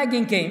day of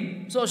nagging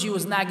came. So she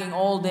was nagging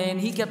all day, and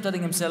he kept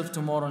telling himself,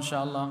 tomorrow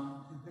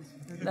inshallah,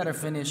 let her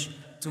finish.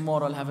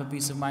 Tomorrow I'll have a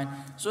peace of mind.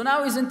 So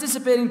now he's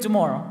anticipating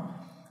tomorrow.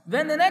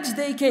 Then the next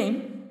day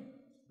came.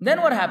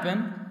 Then what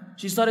happened?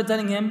 She started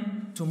telling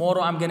him,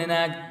 tomorrow I'm gonna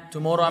nag,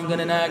 tomorrow I'm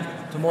gonna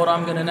nag, tomorrow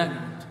I'm gonna nag.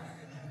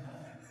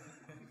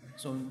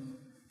 So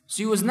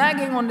she was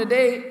nagging on the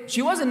day.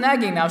 She wasn't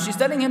nagging now. She's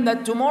telling him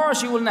that tomorrow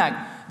she will nag.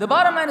 The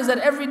bottom line is that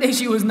every day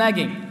she was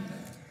nagging.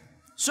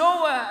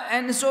 So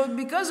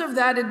because of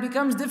that, it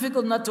becomes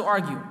difficult not to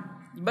argue.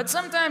 But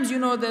sometimes,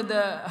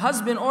 the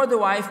husband or the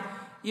wife,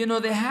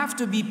 they have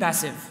to be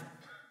passive.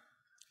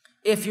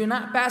 If you're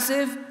not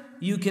passive,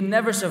 you can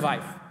never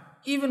survive.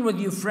 Even with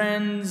your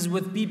friends,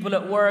 with people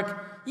at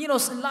work,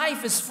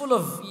 life is full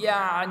of,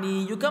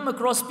 you come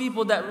across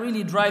people that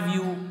really drive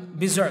you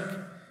berserk.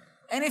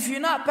 And if you're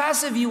not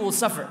passive, you will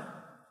suffer.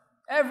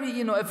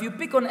 If you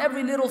pick on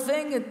every little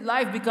thing,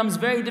 life becomes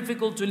very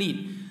difficult to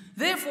lead.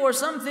 Therefore,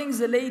 some things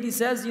the lady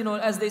says,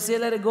 as they say,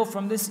 let it go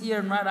from this ear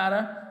and right out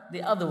of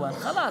the other one.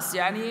 Khalas,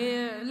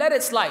 let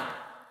it slide.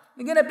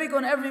 You're going to pick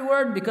on every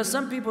word because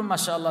some people,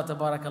 mashallah,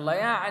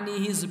 tabarakallah,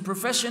 he's a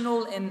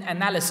professional in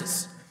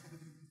analysis.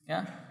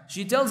 Yeah?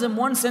 She tells him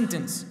one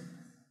sentence.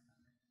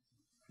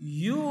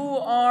 You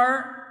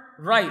are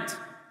right.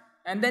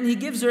 And then he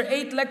gives her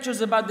 8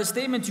 lectures about the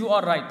statement, you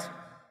are right.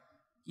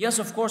 Yes,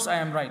 of course I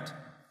am right.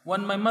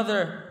 When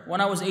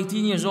I was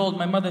 18 years old,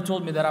 my mother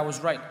told me that I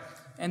was right.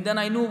 And then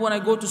I knew when I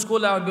go to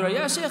school, I would be right.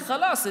 Yeah, Sheikh,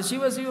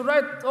 khalas, you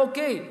right,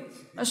 okay.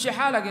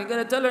 You're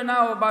going to tell her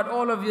now about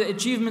all of the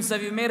achievements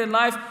that you made in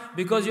life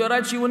because you're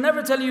right. She will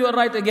never tell you are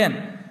right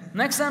again.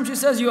 Next time she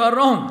says you are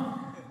wrong.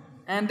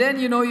 And then,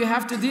 you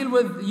have to deal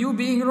with you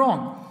being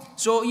wrong.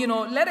 So,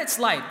 let it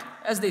slide.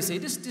 As they say,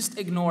 just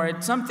ignore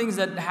it. Some things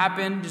that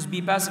happen, just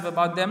be passive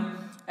about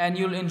them and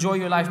you'll enjoy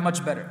your life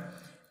much better.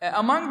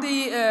 Among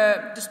the,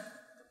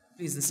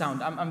 please the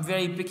sound. I'm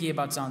very picky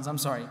about sounds, I'm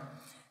sorry.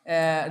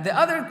 The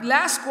other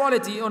last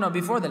quality,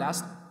 before the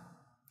last,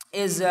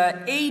 is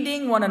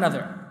aiding one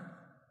another.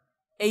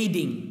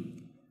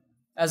 aiding.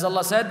 As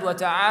Allah said,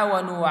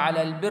 وَتَعَاوَنُوا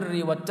عَلَى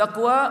الْبِرِّ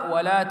وَالتَّقْوَى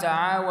وَلَا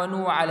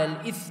تَعَاوَنُوا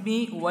عَلَى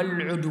الْإِثْمِ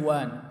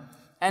وَالْعُدْوَانِ.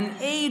 And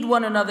aid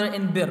one another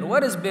in bir.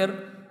 What is bir?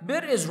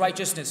 Bir is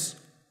righteousness.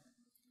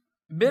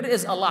 Bir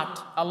is a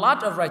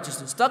lot of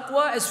righteousness.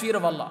 Taqwa is fear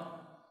of Allah.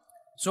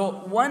 So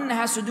one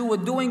has to do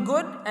with doing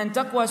good, and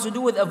taqwa has to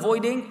do with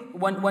avoiding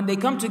when they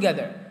come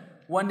together.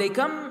 When they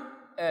come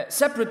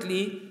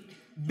separately,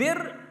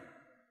 bir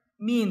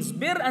means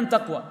bir and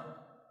taqwa.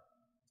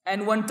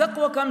 And when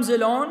taqwa comes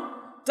alone,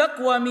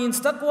 taqwa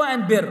means taqwa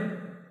and bir.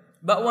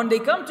 But when they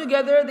come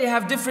together, they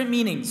have different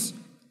meanings.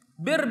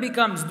 Bir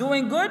becomes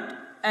doing good,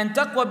 and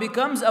taqwa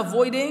becomes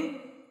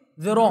avoiding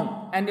the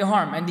wrong and the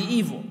harm and the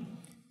evil.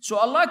 So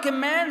Allah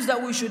commands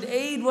that we should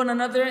aid one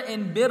another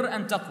in bir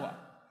and taqwa.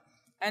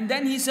 And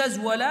then He says,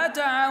 وَلَا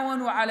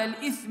تَعَاوَنُوا عَلَى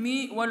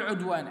الْإِثْمِ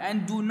وَالْعُدْوَانِ.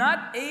 And do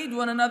not aid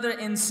one another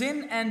in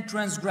sin and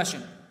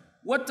transgression.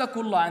 وَاتَّقُوا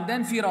اللَّهِ. And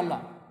then fear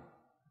Allah.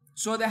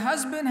 So the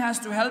husband has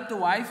to help the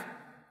wife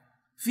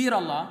fear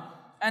Allah,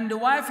 and the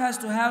wife has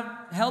to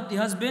help the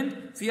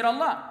husband fear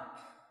Allah.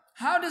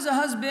 How does a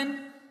husband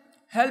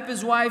help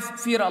his wife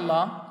fear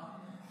Allah?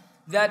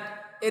 That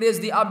it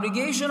is the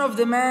obligation of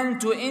the man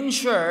to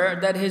ensure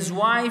that his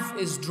wife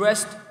is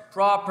dressed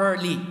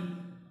properly.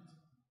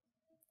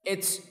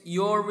 It's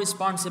your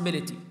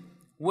responsibility,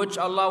 which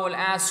Allah will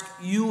ask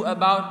you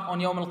about on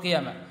Yawm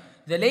al-Qiyamah.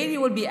 The lady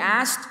will be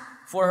asked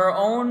for her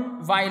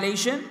own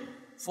violation,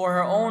 for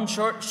her own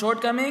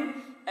shortcoming,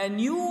 and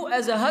you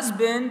as a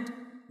husband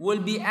will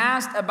be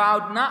asked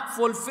about not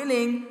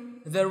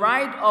fulfilling the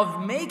right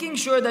of making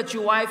sure that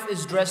your wife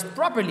is dressed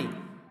properly.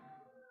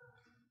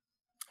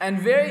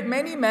 And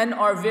many men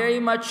are very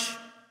much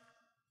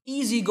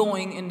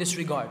easygoing in this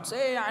regard.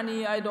 Say,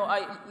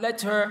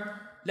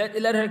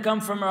 let her come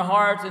from her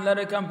heart and let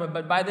her come from.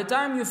 But by the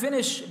time you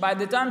finish, by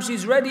the time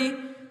she's ready,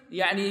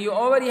 you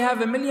already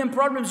have a million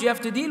problems you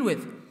have to deal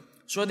with.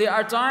 So there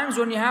are times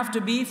when you have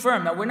to be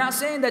firm. Now we're not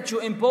saying that you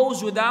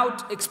impose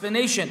without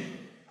explanation.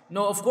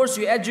 No, of course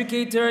you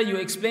educate her, you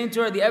explain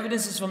to her the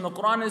evidences from the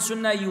Quran and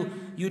Sunnah,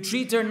 you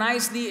treat her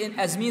nicely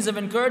as means of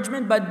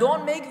encouragement, but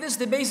don't make this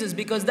the basis,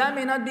 because that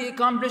may not be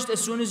accomplished as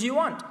soon as you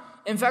want.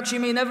 In fact, she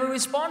may never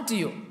respond to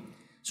you.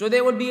 So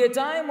there will be a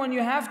time when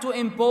you have to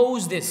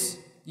impose this.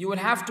 You will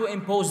have to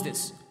impose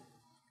this.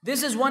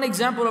 This is one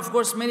example, of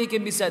course, many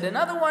can be said.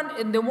 Another one,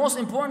 and the most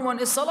important one,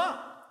 is salah.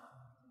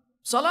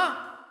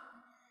 Salah.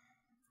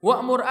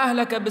 وَأْمُرْ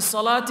أَهْلَكَ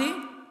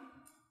بِالصَّلَاةِ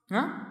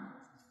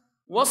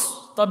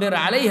وَاصْطَبِرْ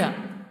عَلَيْهَا.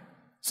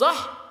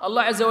 Sah,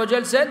 Allah Azza wa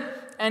Jal said,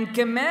 and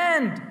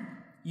command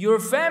your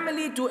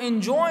family to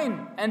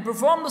enjoin and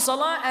perform the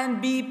salah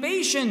and be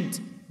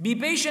patient. Be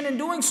patient in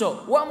doing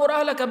so. وَأْمُرْ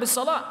أَهْلَكَ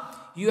بِالصَّلَاةِ.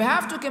 You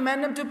have to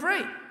command them to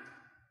pray.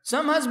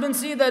 Some husbands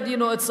see that,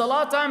 it's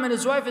salah time and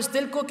his wife is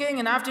still cooking,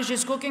 and after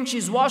she's cooking,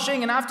 she's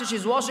washing, and after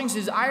she's washing,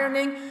 she's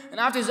ironing,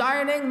 and after she's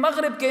ironing,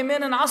 Maghrib came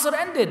in and Asr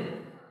ended.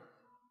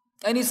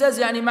 And he says,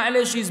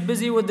 ma'alesh, she's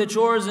busy with the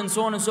chores and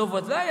so on and so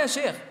forth. La ya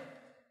Sheikh.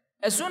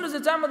 As soon as the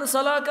time of the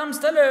salah comes,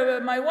 tell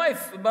her, my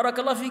wife,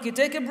 barakallah fiki,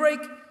 take a break.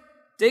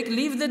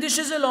 Leave the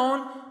dishes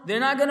alone. They're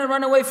not going to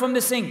run away from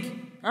the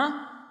sink.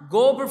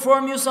 Go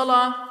perform your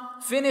salah,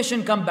 finish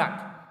and come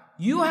back.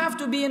 You have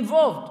to be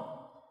involved.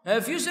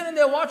 If you're sitting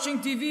there watching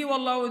TV,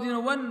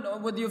 wallah,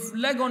 with your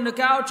leg on the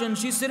couch, and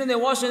she's sitting there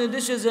washing the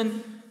dishes,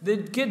 and the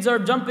kids are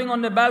jumping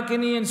on the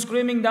balcony and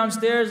screaming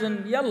downstairs,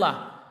 and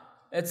yallah.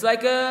 It's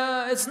like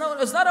it's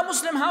not a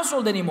Muslim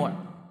household anymore.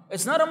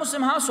 It's not a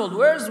Muslim household.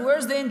 Where's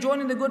the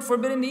enjoining the good,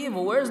 forbidding the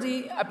evil? Where's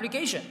the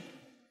application?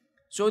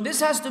 So this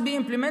has to be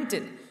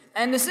implemented.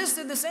 And the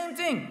sister, the same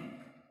thing.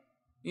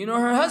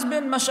 Her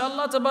husband,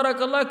 mashallah,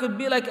 tabarakallah, could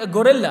be like a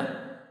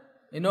gorilla.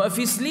 If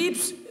he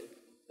sleeps,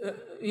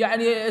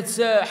 it's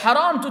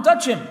haram to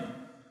touch him.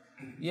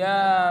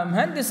 Ya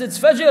Muhandis, it's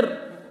Fajr.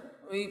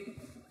 He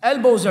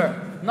elbows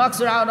her, knocks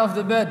her out of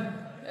the bed.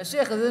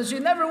 Sheikh, she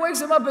never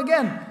wakes him up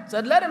again.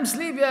 Said, let him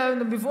sleep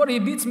before he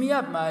beats me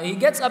up. He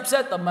gets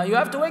upset. You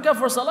have to wake up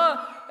for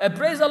salah.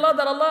 Praise Allah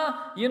that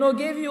Allah,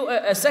 gave you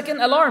a second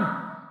alarm.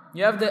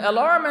 You have the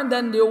alarm and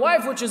then your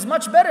wife, which is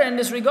much better in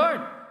this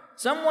regard.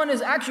 Someone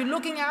is actually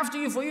looking after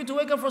you for you to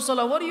wake up for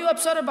salah. What are you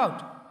upset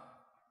about?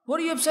 What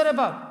are you upset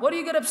about? What do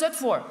you get upset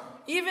for?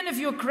 Even if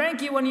you're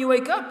cranky when you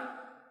wake up,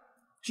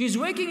 she's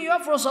waking you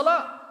up for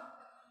salah.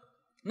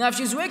 Now, if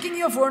she's waking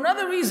you up for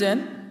another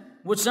reason,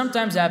 which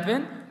sometimes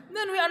happen,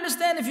 then we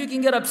understand if you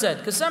can get upset.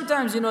 Because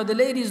sometimes, the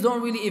ladies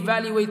don't really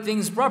evaluate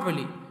things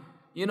properly.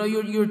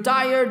 You're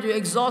tired, you're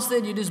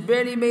exhausted, you just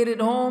barely made it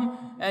home.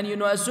 And,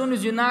 as soon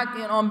as you knock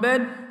on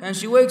bed and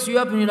she wakes you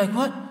up and you're like,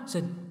 what?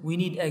 Said, we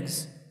need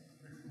eggs.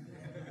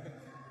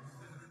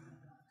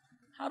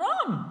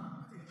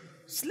 Haram.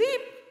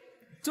 Sleep.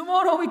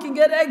 Tomorrow we can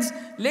get eggs.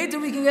 Later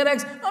we can get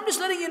eggs. I'm just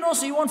letting you know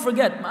so you won't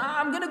forget.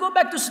 I'm going to go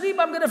back to sleep.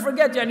 I'm going to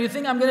forget. And you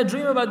think I'm going to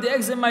dream about the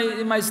eggs in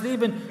my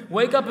sleep and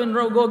wake up and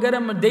go get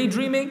them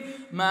daydreaming?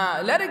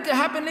 Let it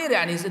happen later.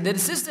 And he said the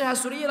sister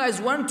has to realize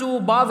when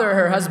to bother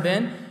her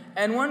husband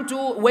and when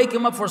to wake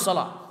him up for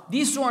salah.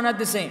 These two are not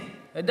the same.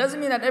 It doesn't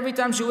mean that every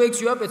time she wakes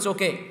you up, it's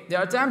okay. There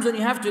are times when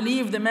you have to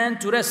leave the man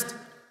to rest.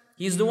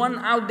 He's the one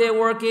out there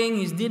working,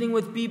 he's dealing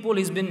with people,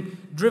 he's been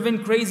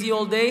driven crazy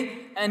all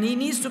day, and he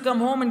needs to come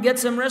home and get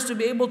some rest to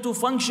be able to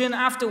function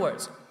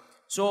afterwards.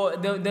 So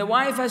the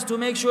wife has to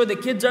make sure the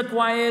kids are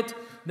quiet,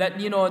 that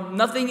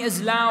nothing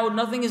is loud,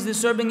 nothing is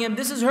disturbing him.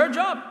 This is her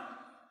job,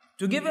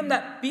 to give him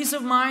that peace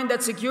of mind,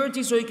 that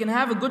security, so he can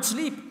have a good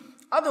sleep.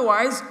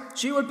 Otherwise,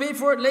 she will pay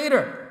for it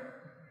later.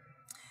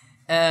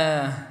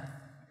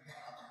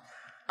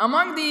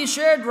 Among the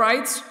shared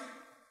rights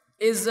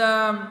is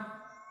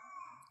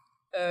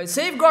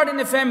safeguarding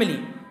the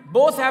family.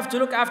 Both have to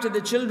look after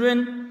the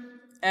children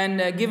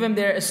and give them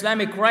their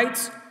Islamic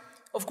rights.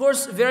 Of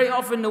course, very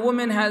often the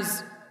woman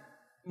has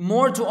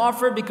more to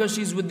offer because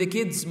she's with the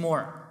kids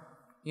more.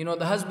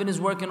 The husband is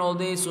working all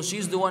day, so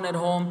she's the one at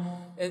home.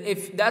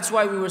 That's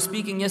why we were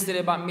speaking yesterday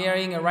about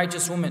marrying a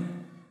righteous woman.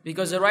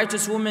 Because a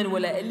righteous woman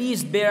will at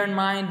least bear in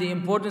mind the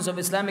importance of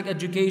Islamic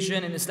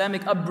education and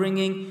Islamic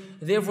upbringing.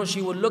 Therefore,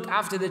 she will look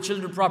after the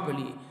children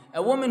properly.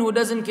 A woman who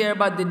doesn't care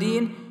about the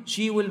deen,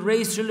 she will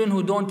raise children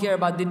who don't care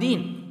about the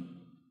deen.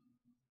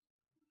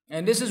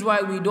 And this is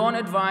why we don't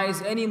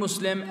advise any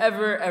Muslim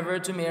ever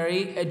to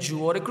marry a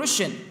Jew or a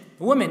Christian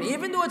woman,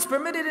 even though it's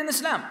permitted in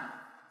Islam.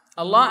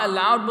 Allah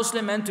allowed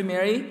Muslim men to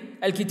marry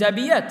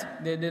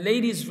al-kitabiyat, the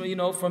ladies,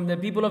 from the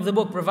people of the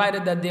book,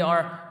 provided that they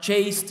are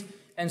chaste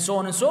and so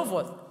on and so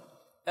forth.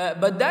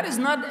 But that is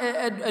not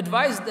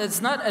advised.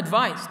 It's not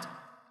advised,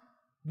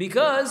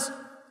 because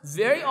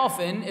very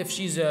often, if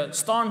she's a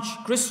staunch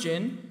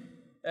Christian,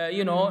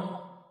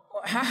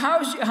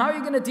 how are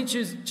you going to teach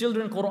his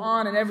children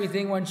Quran and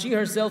everything when she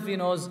herself,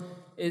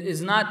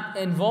 is not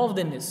involved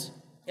in this,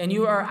 and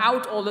you are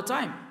out all the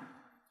time?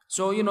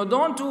 So,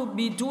 don't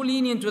be too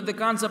lenient with the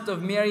concept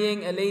of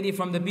marrying a lady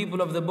from the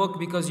people of the book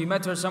because you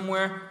met her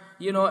somewhere.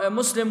 A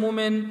Muslim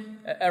woman,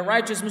 a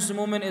righteous Muslim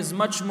woman, is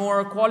much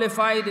more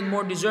qualified and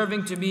more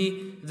deserving to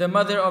be the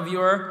mother of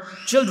your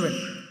children.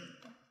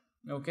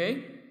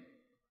 Okay?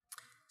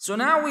 So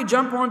now we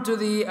jump on to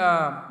the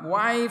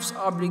wife's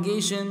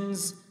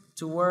obligations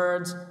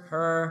towards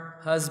her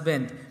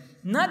husband.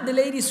 Not the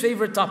lady's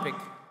favorite topic,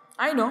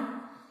 I know.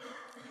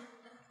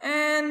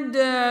 And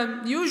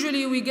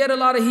usually we get a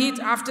lot of heat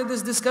after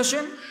this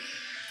discussion.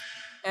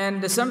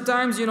 And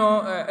sometimes,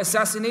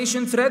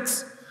 assassination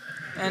threats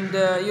and,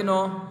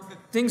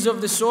 things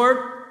of the sort,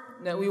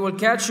 that we will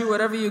catch you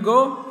wherever you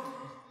go.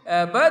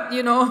 But,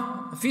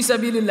 fi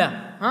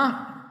sabilillah,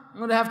 I'm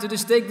going to have to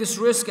just take this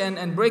risk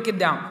and break it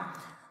down.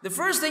 The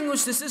first thing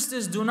which the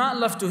sisters do not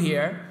love to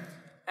hear,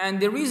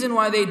 and the reason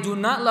why they do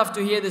not love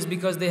to hear this,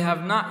 because they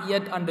have not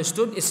yet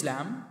understood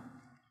Islam.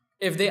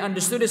 If they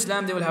understood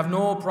Islam, they will have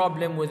no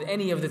problem with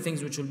any of the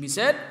things which will be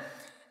said,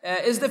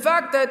 is the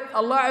fact that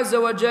Allah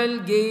Azza wa Jal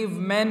gave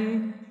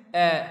men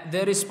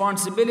the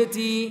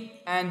responsibility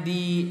and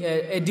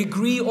a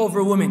degree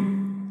over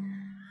women.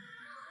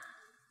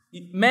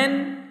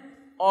 Men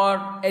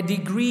are a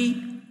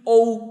degree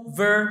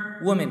over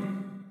women.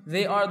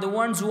 They are the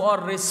ones who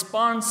are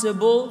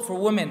responsible for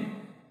women.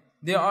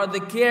 They are the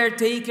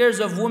caretakers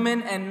of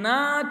women and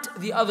not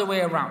the other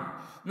way around.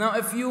 Now,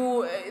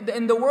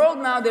 in the world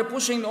now, they're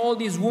pushing all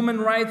these women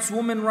rights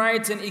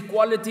and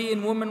equality,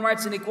 and women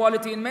rights and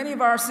equality. And many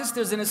of our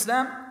sisters in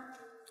Islam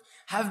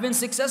have been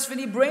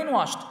successfully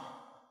brainwashed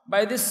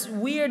by this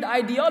weird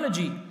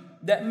ideology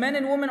that men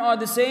and women are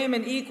the same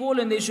and equal,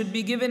 and they should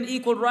be given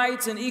equal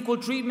rights and equal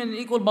treatment and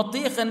equal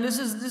batikh. And this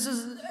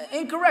is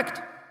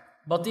incorrect.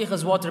 Batikh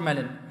is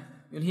watermelon.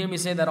 You'll hear me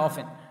say that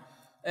often.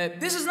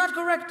 This is not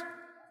correct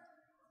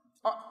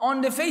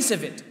on the face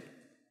of it.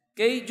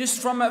 Okay,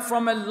 just from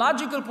a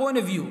logical point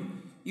of view,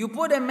 you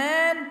put a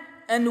man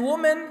and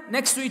woman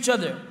next to each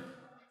other.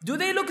 Do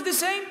they look the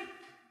same?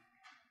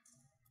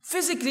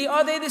 Physically,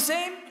 are they the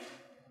same?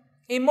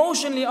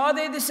 Emotionally, are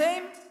they the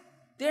same?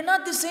 They're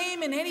not the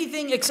same in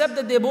anything except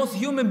that they're both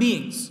human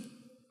beings.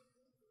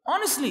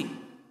 Honestly,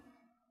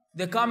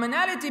 the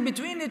commonality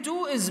between the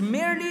two is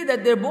merely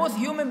that they're both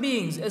human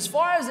beings. As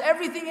far as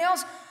everything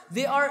else,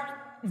 they are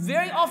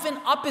very often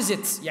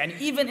opposites. Yani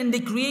even in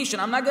the creation,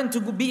 I'm not going to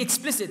be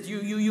explicit.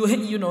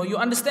 You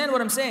understand what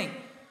I'm saying.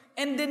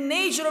 In the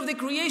nature of the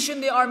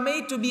creation, they are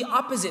made to be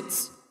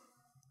opposites.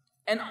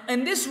 And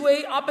in this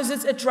way,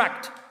 opposites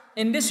attract.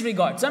 In this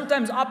regard,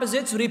 sometimes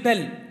opposites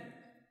repel.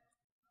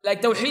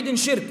 Like Tawheed and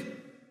Shirk,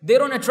 they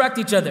don't attract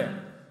each other.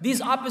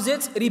 These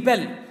opposites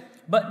repel.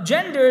 But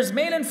genders,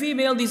 male and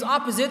female, these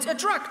opposites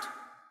attract.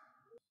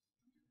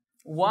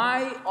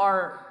 Why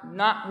are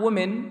not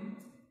women?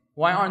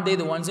 Why aren't they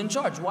the ones in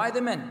charge? Why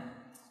the men?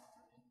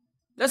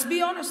 Let's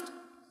be honest.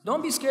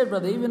 Don't be scared,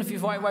 brother, even if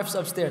your wife's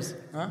upstairs.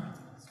 Huh?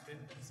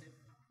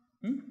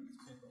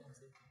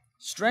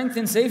 Strength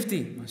and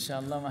safety.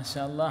 MashaAllah,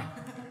 MashaAllah.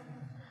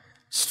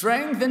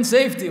 Strength and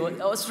safety.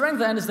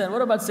 Strength, I understand.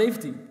 What about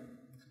safety?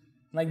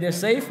 Like they're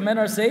safe? Men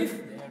are safe?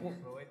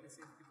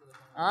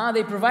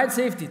 They provide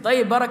safety.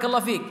 Tayyib,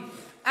 barakallah feek.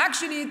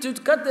 Actually, to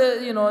cut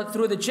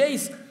through the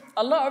chase,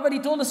 Allah already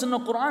told us in the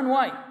Quran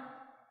why.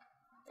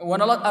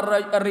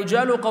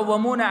 الرِّجَالُ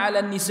قَوَّمُونَ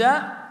عَلَى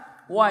النِّسَاءِ.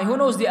 Why? Who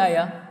knows the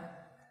ayah?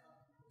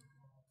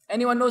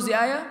 Anyone knows the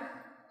ayah?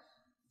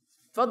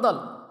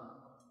 Faddal.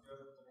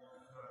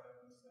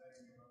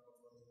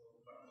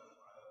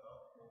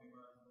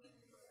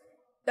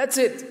 That's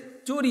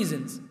it. Two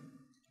reasons.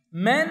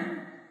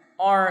 Men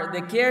are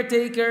the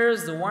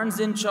caretakers, the ones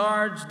in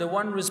charge, the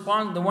ones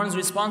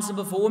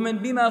responsible for women.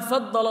 بِمَا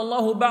فَضَّلَ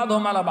اللَّهُ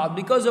بَعْضَهُمْ عَلَى بَعْضٍ.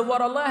 Because of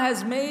what Allah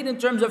has made in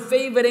terms of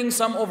favoring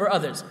some over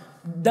others.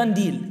 Done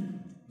deal.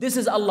 This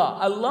is Allah.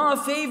 Allah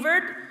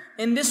favored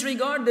in this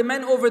regard the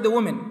men over the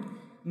women.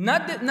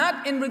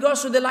 Not in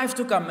regards to the life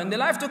to come. In the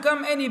life to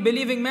come, any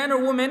believing man or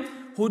woman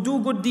who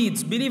do good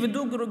deeds, believe and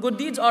do good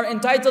deeds, are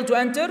entitled to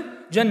enter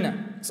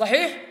Jannah.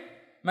 Sahih?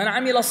 من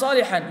عمل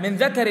صالحا من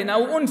ذكر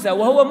أو أنثى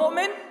وهو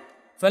مؤمن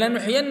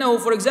فلنحيينه,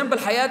 for example,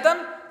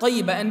 حياة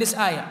طيبة, in this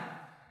ayah.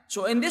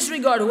 So in this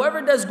regard,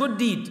 whoever does good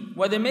deed,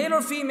 whether male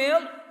or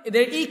female,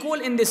 they're equal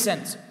in this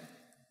sense.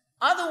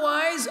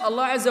 Otherwise,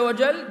 Allah Azza wa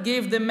Jal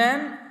gave the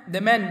men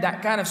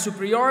that kind of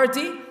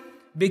superiority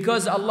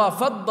because Allah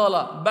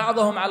فضل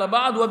بعضهم على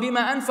بعض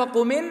وبما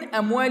أنفقوا من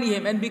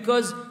أموالهم, and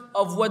because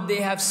of what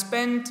they have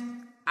spent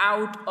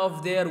out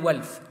of their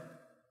wealth.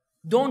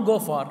 Don't go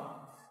far.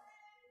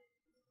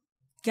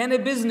 Can a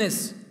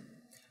business,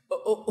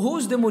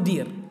 who's the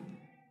mudir?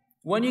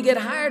 When you get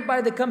hired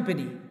by the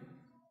company,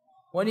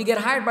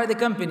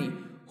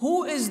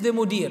 who is the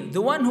mudir? The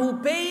one who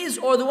pays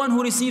or the one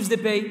who receives the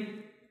pay?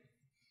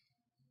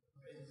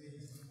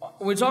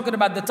 We're talking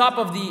about the top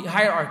of the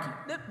hierarchy.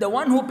 The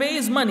one who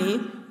pays money,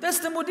 that's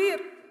the mudir.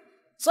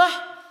 Sah?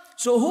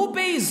 So who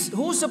pays?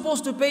 Who's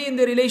supposed to pay in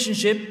the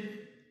relationship?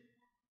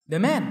 The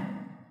man.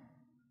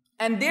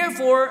 And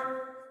therefore,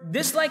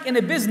 just like in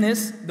a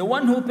business, the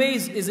one who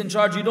pays is in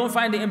charge. You don't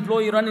find the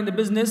employee running the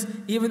business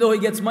even though he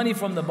gets money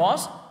from the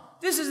boss.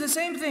 This is the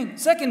same thing.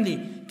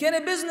 Secondly, can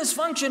a business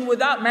function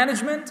without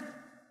management?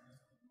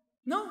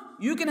 No.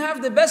 You can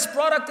have the best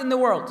product in the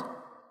world.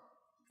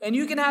 And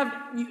you can have,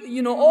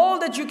 all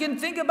that you can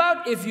think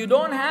about. If you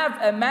don't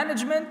have a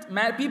management,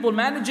 people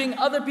managing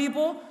other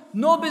people,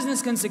 no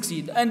business can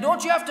succeed. And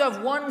don't you have to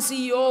have one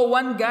CEO,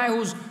 one guy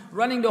who's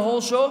running the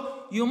whole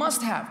show? You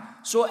must have.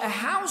 So a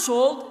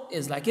household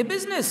is like a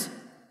business.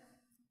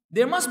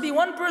 There must be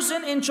one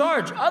person in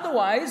charge.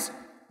 Otherwise,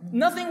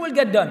 nothing will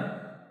get done.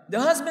 The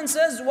husband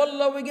says,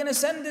 Wallah, we're going to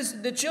send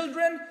the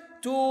children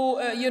to,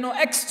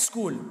 X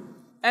school.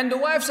 And the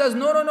wife says,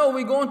 no,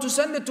 we're going to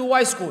send it to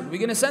Y school. We're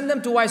going to send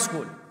them to Y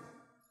school.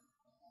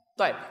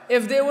 Right.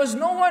 If there was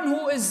no one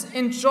who is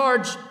in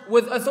charge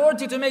with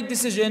authority to make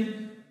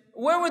decision,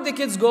 where would the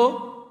kids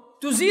go?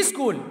 To Z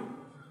school.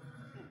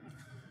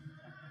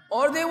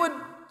 Or they would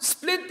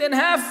split in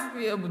half.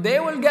 They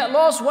will get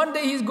lost. One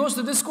day he goes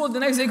to this school, the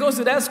next day he goes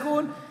to that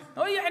school.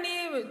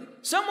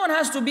 Someone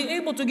has to be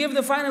able to give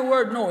the final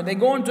word. No, they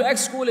go into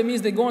X school, it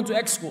means they go into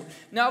X school.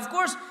 Now, of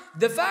course,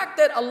 the fact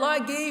that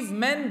Allah gave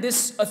men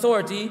this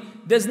authority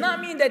does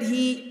not mean that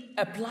He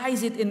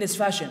applies it in this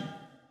fashion.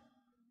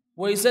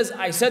 Where He says,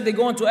 I said they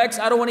go into X,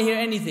 I don't want to hear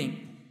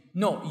anything.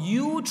 No,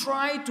 you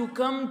try to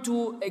come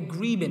to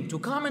agreement, to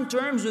common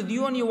terms with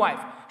you and your wife.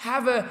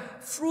 Have a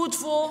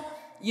fruitful,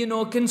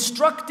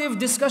 constructive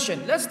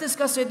discussion. Let's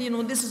discuss it,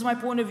 this is my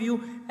point of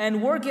view,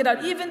 and work it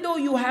out. Even though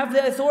you have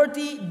the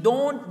authority,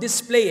 don't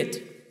display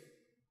it.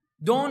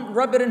 Don't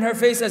rub it in her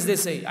face, as they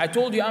say. I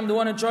told you I'm the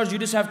one in charge, you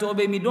just have to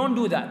obey me. Don't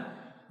do that.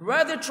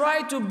 Rather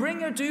try to bring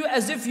her to you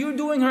as if you're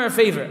doing her a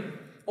favor,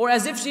 or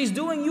as if she's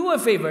doing you a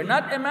favor.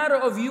 Not a matter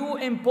of you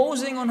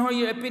imposing on her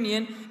your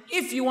opinion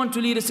if you want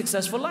to lead a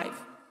successful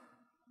life.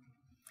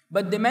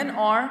 But the men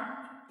are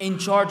in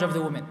charge of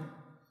the women.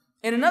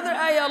 In another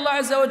ayah, Allah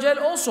Azza wa Jal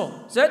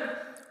also said,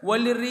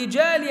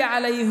 وَلِلرِّجَالِ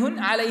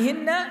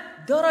عَلَيْهِنَّ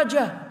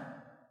دَرَجَةً.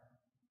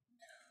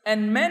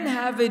 And men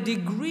have a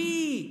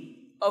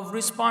degree of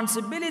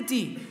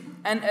responsibility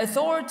and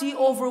authority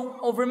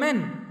over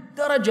men.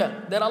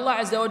 Daraja, that Allah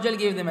Azza wa Jal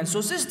gave them. And so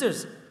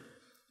sisters,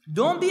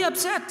 don't be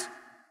upset.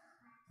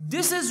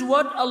 This is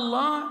what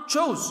Allah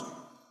chose.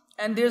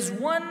 And there's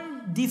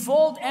one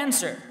default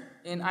answer.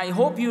 And I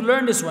hope you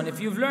learn this one. If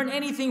you've learned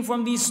anything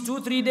from these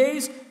 2-3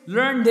 days,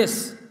 learn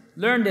this.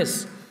 Learn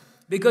this.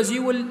 Because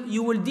you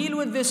will deal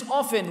with this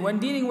often when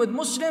dealing with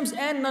Muslims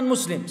and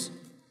non-Muslims.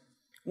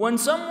 When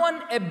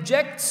someone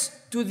objects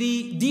to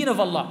the deen of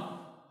Allah,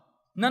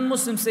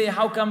 non-Muslims say,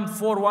 how come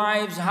 4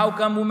 wives? How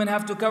come women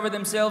have to cover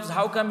themselves?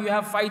 How come you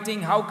have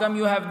fighting? How come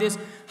you have this?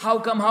 How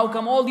come?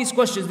 All these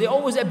questions. They're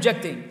always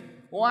objecting.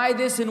 Why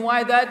this and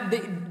why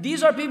that?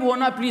 These are people who are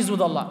not pleased with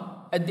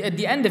Allah. At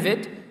the end of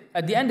it,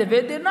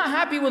 they're not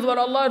happy with what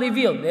Allah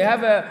revealed. They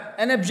have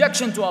an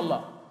objection to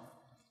Allah.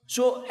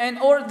 So,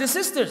 or the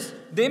sisters,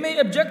 they may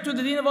object to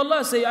the deen of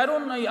Allah, say, I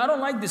don't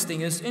like this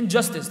thing, it's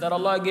injustice that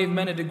Allah gave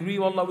men a degree,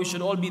 wallah, we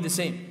should all be the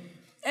same.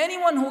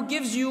 Anyone who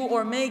gives you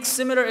or makes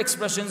similar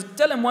expressions,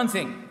 tell him one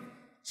thing.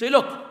 Say,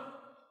 look,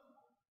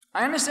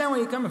 I understand where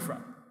you're coming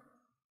from.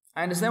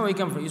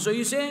 So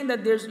you're saying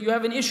that you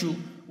have an issue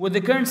with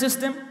the current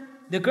system?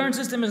 The current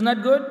system is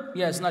not good?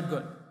 Yeah, it's not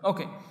good.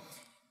 Okay.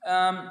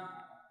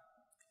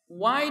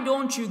 Why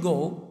don't you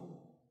go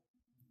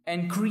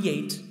and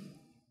create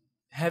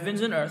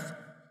heavens and earth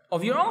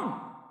of your own?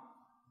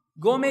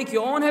 Go make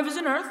your own heavens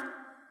and earth,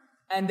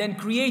 and then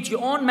create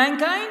your own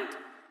mankind,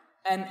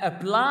 and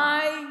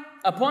apply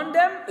upon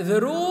them the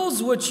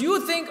rules which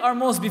you think are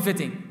most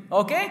befitting.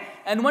 Okay?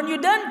 And when you're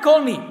done,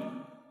 call me.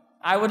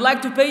 I would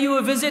like to pay you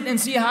a visit and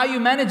see how you're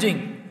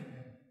managing.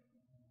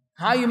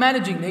 How you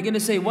managing? They're going to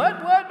say, what?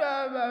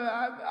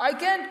 I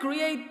can't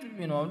create,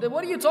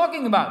 what are you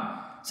talking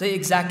about? Say,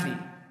 exactly.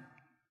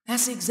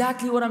 That's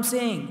exactly what I'm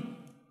saying.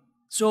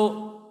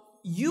 So,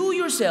 you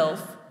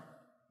yourself,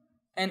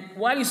 and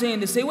while you're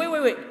saying this, say,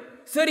 wait.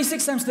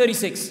 36 times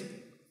 36.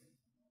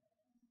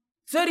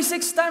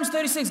 36 times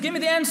 36. Give me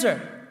the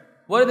answer.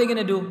 What are they going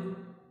to do?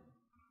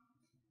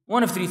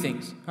 One of three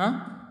things.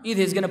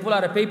 Either he's going to pull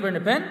out a paper and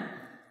a pen,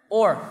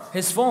 or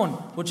his phone,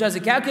 which has a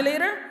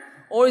calculator,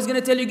 or he's going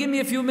to tell you, give me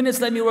a few minutes,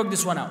 let me work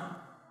this one out.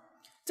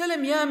 Tell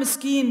him, Ya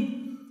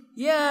miskeen,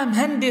 Ya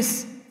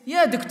mhandis,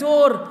 Ya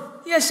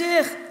doctor, Ya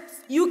sheikh,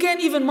 you can't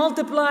even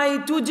multiply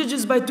 2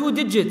 digits by 2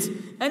 digits.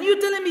 And you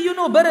telling me you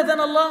know better than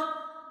Allah?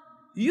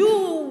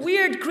 You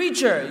weird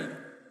creature.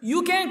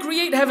 You can't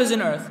create heavens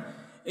and earth.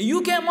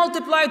 You can't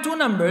multiply 2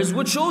 numbers,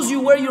 which shows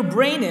you where your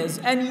brain is.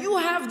 And you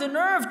have the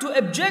nerve to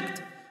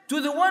object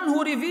to the one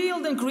who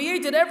revealed and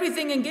created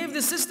everything and gave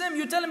the system.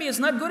 You telling me it's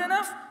not good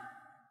enough?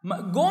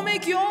 Go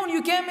make your own.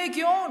 You can't make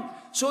your own.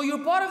 So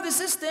you're part of the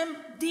system.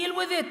 Deal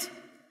with it.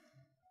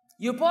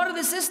 You're part of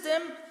the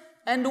system,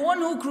 and the one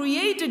who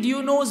created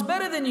you knows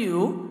better than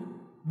you,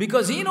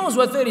 because he knows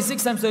what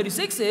 36 times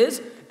 36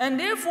 is, and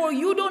therefore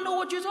you don't know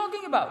what you're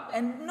talking about.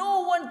 And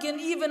no one can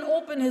even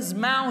open his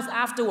mouth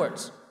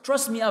afterwards.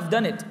 Trust me, I've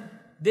done it.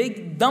 They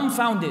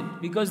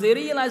dumbfounded, because they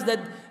realized that,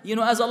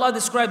 as Allah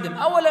described them,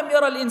 أَوَلَمْ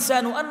يَرَ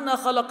الْإِنسَانُ أَنَّا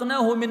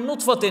خَلَقْنَاهُ مِن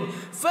نُطْفَةٍ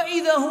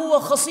فَإِذَا هُوَ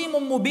خَصِيمٌ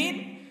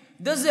مُبِينٌ.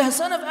 Does the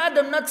son of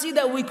Adam not see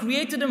that we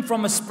created him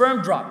from a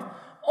sperm drop?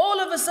 All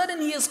of a sudden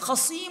he is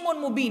khasimun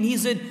mubin.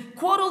 He's a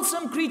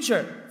quarrelsome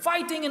creature,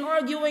 fighting and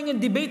arguing and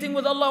debating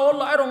with Allah.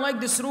 Allah, I don't like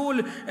this rule,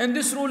 and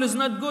this rule is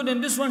not good,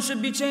 and this one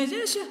should be changed.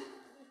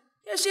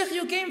 Ya Sheikh,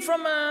 you came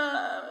from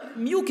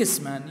mucus,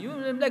 man.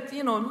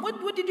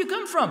 What did you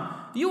come from?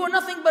 You were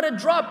nothing but a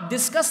drop,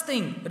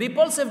 disgusting,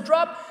 repulsive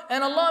drop,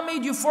 and Allah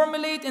made you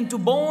formulate into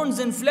bones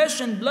and flesh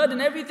and blood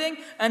and everything,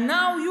 and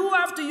now you,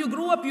 after you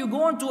grew up, you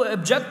go on to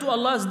object to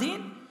Allah's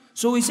deen.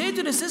 So we say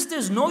to the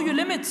sisters, know your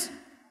limits.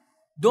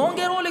 Don't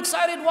get all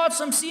excited, watch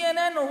some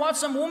CNN or watch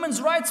some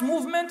women's rights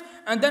movement,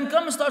 and then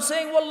come and start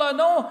saying, Wallah,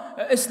 no,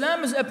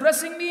 Islam is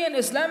oppressing me and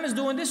Islam is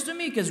doing this to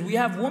me, because we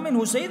have women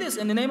who say this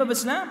in the name of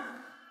Islam.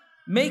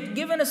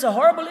 Giving us a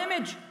horrible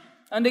image.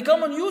 And they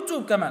come on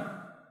YouTube, come on.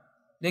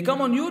 They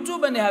come on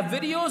YouTube and they have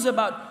videos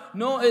about,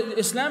 no,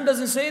 Islam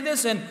doesn't say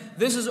this, and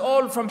this is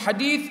all from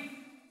hadith,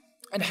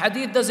 and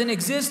hadith doesn't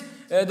exist,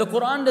 the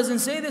Quran doesn't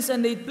say this,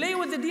 and they play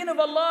with the deen of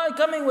Allah,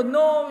 coming with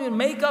no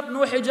makeup,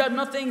 no hijab,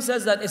 nothing,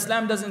 says that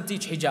Islam doesn't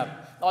teach hijab.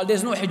 Or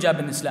there's no hijab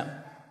in Islam.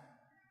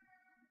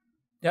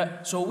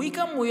 Yeah, so we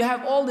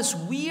have all this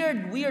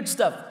weird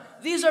stuff.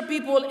 These are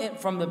people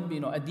from the,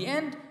 at the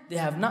end, they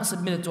have not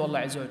submitted to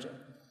Allah Azza wa Jalla.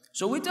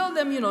 So we tell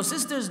them,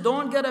 sisters,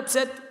 don't get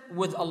upset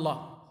with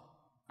Allah.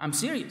 I'm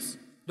serious.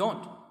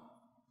 Don't.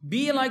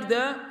 Be like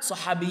the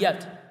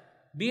Sahabiyat.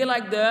 Be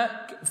like the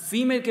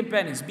female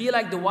companions. Be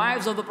like the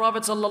wives of the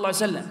Prophet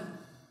ﷺ.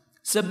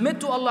 Submit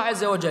to Allah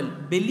Azza wa Jal.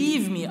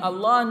 Believe me,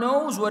 Allah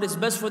knows what is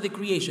best for the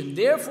creation.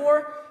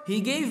 Therefore, He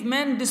gave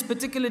men this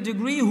particular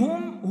degree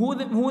who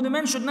the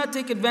men should not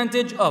take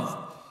advantage of.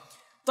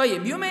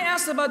 طيب, you may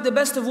ask about the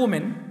best of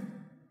women.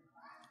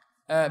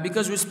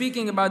 Because we're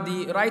speaking about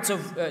the rights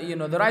of,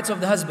 the rights of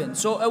the husband.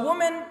 So a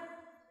woman,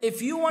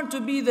 if you want to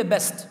be the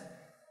best,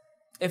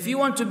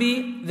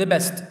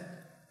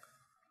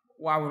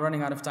 wow, we're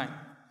running out of time.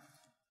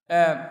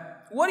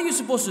 What are you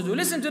supposed to do?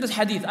 Listen to this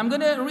hadith. I'm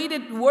going to read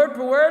it word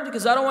per word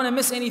because I don't want to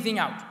miss anything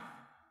out.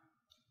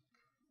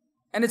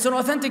 And it's an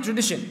authentic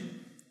tradition.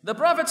 The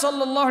Prophet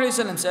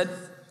ﷺ said,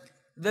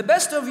 the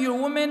best of your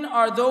women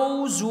are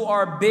those who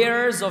are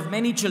bearers of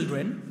many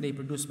children. They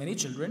produce many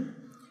children.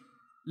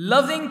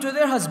 Loving to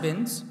their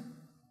husbands,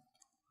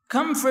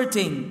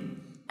 comforting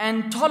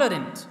and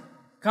tolerant.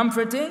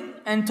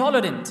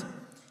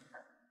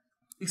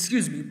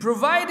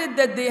 Provided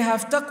that they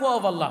have taqwa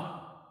of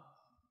Allah.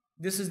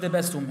 This is the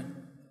best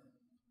woman.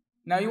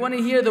 Now you want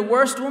to hear the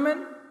worst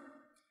woman?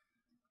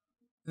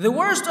 The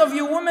worst of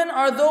you women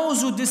are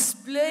those who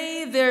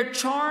display their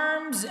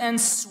charms and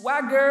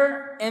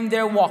swagger in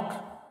their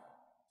walk.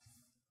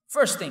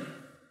 First thing,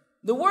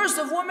 the worst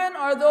of women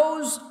are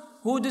those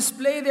who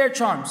display their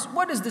charms.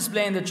 What is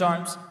displaying the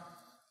charms?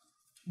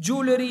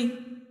 Jewelry,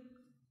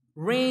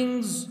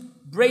 rings,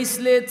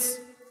 bracelets,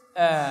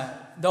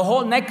 the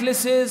whole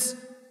necklaces,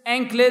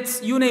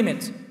 anklets, you name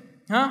it.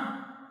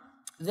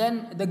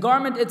 Then the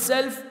garment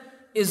itself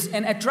is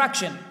an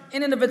attraction.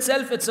 In and of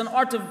itself, it's an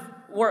art of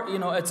work,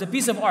 it's a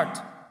piece of art.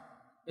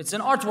 It's an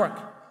artwork.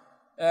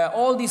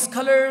 All these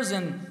colors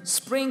and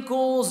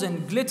sprinkles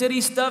and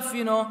glittery stuff,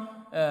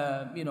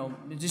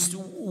 just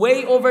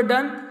way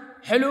overdone.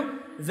 Hello.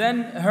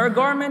 Then her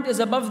garment is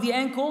above the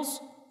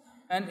ankles,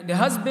 and the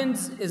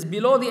husband's is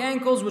below the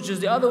ankles, which is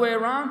the other way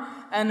around,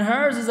 and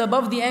hers is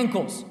above the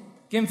ankles.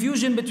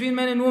 confusion between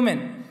men and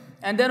women.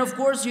 And then of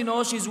course, you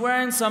know, she's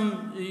wearing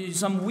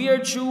some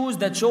weird shoes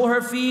that show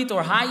her feet,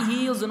 or high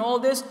heels and all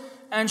this.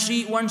 And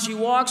when she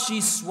walks, she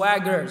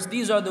swaggers.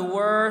 These are the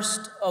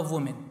worst of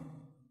women.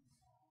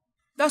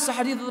 That's the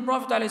hadith of the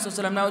Prophet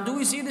ﷺ. Now, do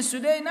we see this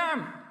today?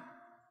 Naam.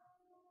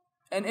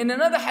 And in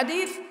another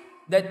hadith,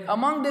 that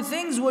among the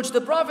things which the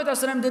Prophet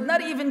ﷺ did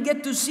not even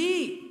get to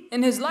see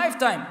in his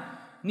lifetime,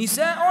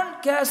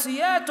 Nisa'un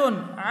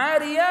kasiyatun,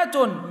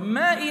 ariyatun,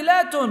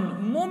 ma'ilatun,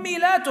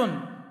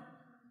 mumilatun,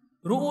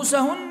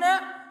 ru'usahunna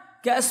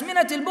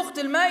كأسمنة البخت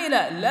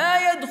المائلة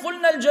لا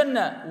يدخلن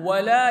الجنة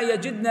ولا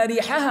يجدن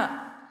ريحها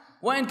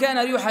وإن كان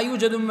ريحها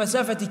يوجد من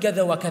مسافة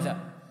كذا وكذا.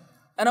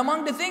 And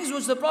among the things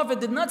which the Prophet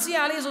did not see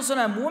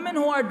ﷺ, women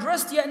who are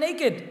dressed yet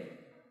naked.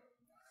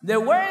 They're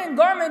wearing a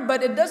garment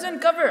but it doesn't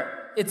cover.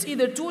 It's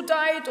either too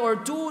tight or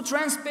too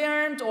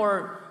transparent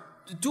or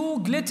too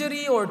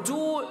glittery or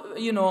too,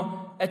 you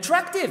know,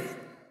 attractive.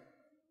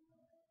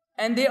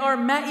 And they are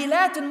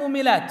ma'ilat and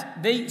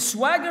mumilat. They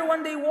swagger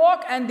when they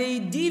walk and they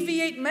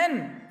deviate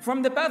men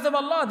from the path of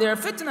Allah. They are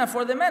fitna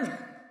for the men.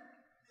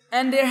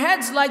 And their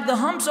heads like the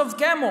humps of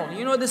camel.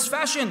 You know, this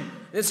fashion,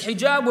 this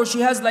hijab where she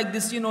has like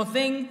this, you know,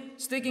 thing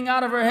sticking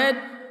out of her head.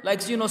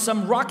 Like, you know,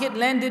 some rocket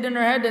landed in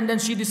her head and then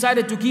she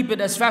decided to keep it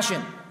as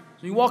fashion.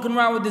 So you're walking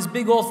around with this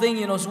big old thing,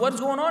 you know. So what's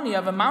going on? You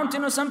have a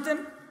mountain or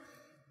something?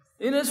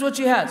 And that's what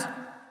she has.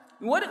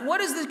 What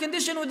is the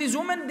condition with these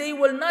women? They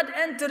will not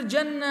enter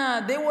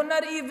Jannah. They will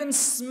not even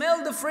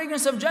smell the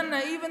fragrance of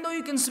Jannah, even though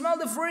you can smell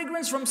the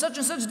fragrance from such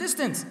and such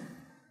distance.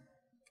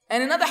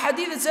 And another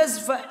hadith it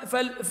says,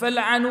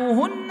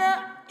 فَلْعَنُوهُنَّ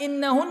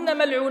إِنَّهُنَّ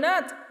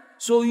مَلْعُونَاتٍ.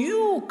 So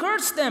you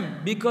curse them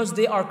because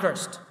they are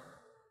cursed.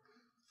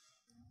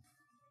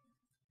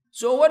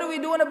 So what are we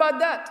doing about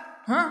that?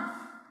 Huh?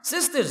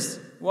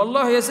 Sisters,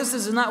 wallahi, your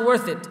sisters is not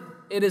worth it.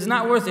 It is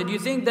not worth it. You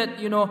think that,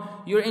 you know,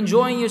 you're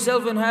enjoying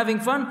yourself and having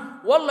fun?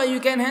 Wallah, you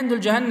can't handle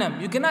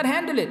Jahannam. You cannot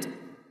handle it.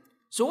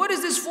 So what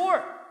is this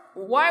for?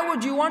 Why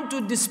would you want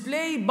to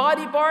display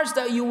body parts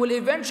that you will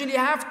eventually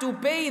have to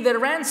pay the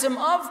ransom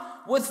of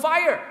with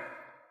fire?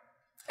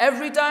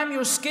 Every time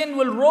your skin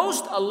will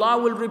roast, Allah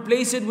will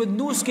replace it with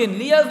new skin.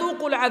 لِيَذُوقُوا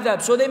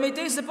الْعَذَابِ. So they may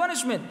taste the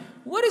punishment.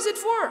 What is it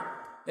for?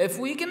 If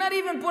we cannot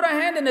even put our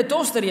hand in a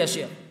toaster, ya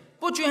Sheikh.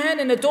 Put your hand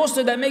in a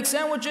toaster that makes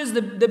sandwiches,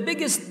 the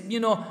biggest, you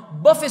know,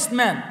 buffest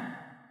man.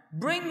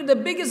 Bring the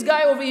biggest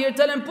guy over here,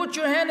 tell him, put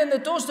your hand in the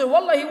toaster.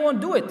 Wallah, he won't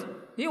do it.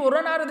 He will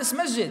run out of this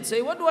masjid.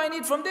 Say, what do I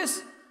need from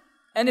this?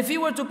 And if he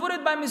were to put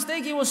it by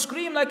mistake, he will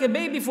scream like a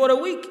baby for a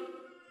week.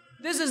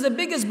 This is the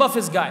biggest,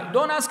 buffest guy.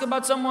 Don't ask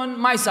about someone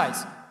my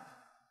size.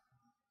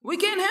 We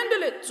can't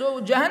handle it.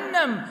 So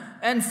Jahannam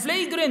and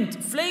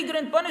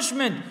flagrant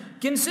punishment,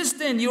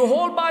 consistent, your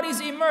whole body is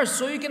immersed.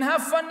 So you can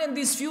have fun in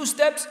these few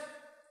steps.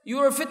 You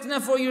are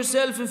fitna for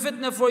yourself and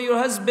fitna for your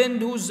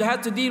husband who's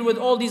had to deal with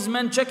all these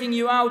men checking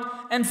you out,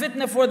 and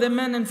fitna for the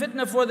men and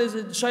fitna for the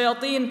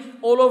shayateen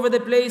all over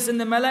the place,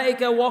 and the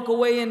malaika walk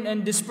away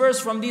and disperse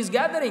from these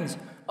gatherings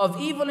of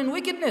evil and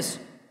wickedness.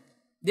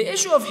 The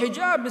issue of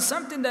hijab is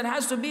something that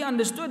has to be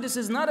understood. This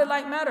is not a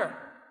light matter.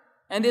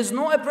 And there's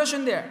no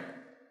oppression there.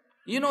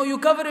 You know, you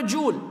cover a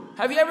jewel.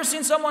 Have you ever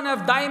seen someone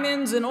have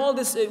diamonds and all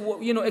this,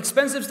 you know,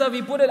 expensive stuff?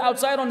 You put it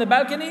outside on the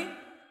balcony?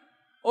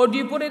 Or do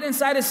you put it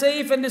inside a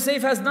safe and the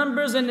safe has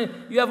numbers and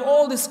you have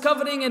all this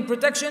covering and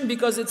protection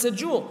because it's a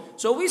jewel?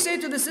 So we say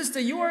to the sister,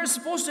 you are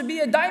supposed to be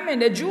a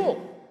diamond, a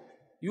jewel.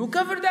 You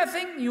cover that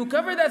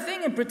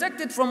thing and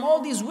protect it from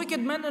all these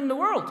wicked men in the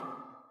world.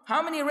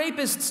 How many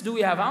rapists do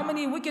we have? How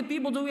many wicked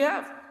people do we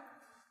have?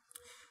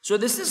 So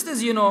the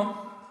sisters, you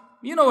know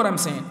what I'm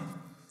saying.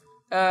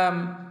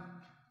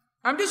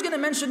 I'm just going to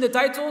mention the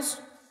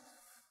titles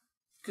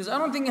because I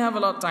don't think I have a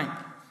lot of time.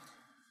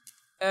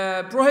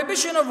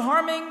 Prohibition of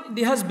harming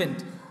the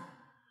husband.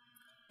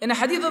 In a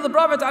hadith of the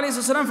Prophet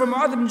ﷺ from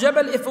Mu'adh ibn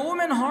Jabal, if a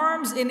woman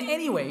harms in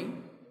any way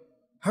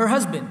her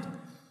husband,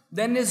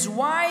 then his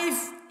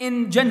wife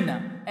in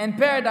Jannah and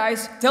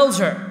paradise tells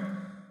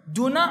her,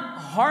 do not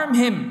harm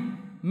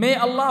him, may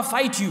Allah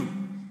fight you.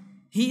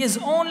 He is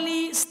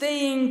only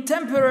staying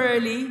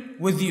temporarily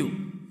with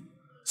you.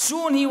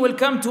 Soon he will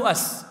come to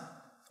us.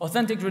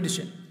 Authentic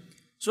tradition.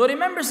 So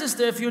remember,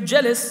 sister, if you're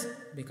jealous,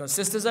 because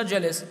sisters are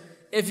jealous,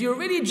 if you're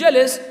really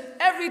jealous,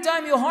 every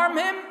time you harm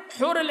him,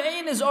 Hur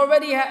al-Ain is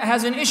already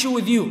has an issue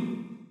with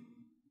you.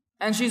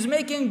 And she's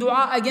making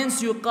dua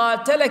against you.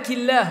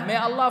 Qatalakillah, may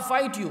Allah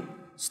fight you.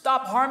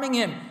 Stop harming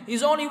him.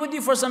 He's only with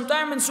you for some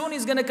time and soon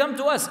he's going to come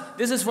to us.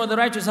 This is for the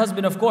righteous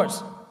husband, of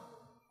course.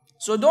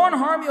 So don't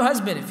harm your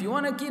husband. If you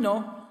want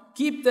to,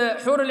 keep the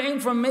Hur al-Ain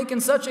from making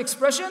such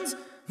expressions,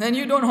 then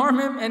you don't harm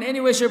him in any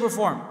way, shape or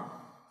form.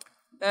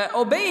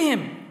 Obey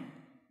him.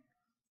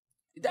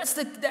 That's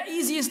the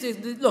easiest.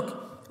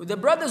 Look, the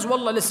brothers,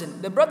 wallah,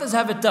 listen, the brothers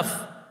have it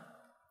tough.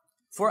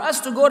 For us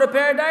to go to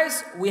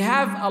paradise, we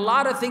have a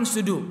lot of things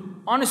to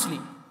do. Honestly,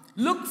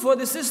 look for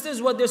the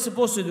sisters what they're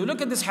supposed to do.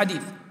 Look at this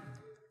hadith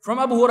from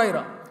Abu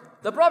Hurairah.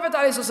 The Prophet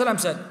ﷺ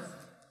said,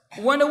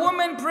 when a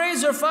woman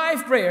prays her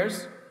 5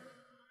 prayers,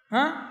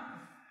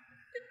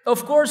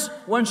 of course,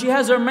 when she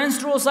has her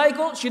menstrual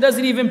cycle, she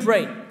doesn't even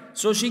pray.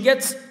 So she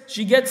gets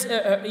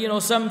you know,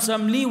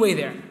 some leeway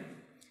there.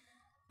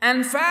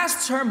 And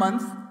fasts her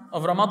month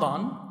of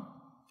Ramadan,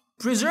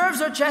 preserves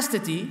her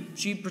chastity,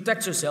 she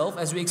protects herself,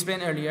 as we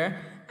explained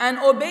earlier, and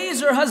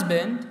obeys her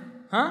husband,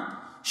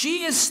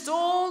 she is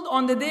told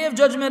on the Day of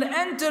Judgment,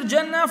 enter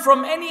Jannah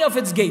from any of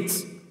its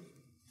gates.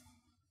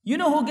 You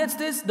know who gets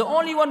this? The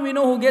only one we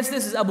know who gets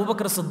this is Abu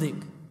Bakr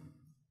as-Siddiq.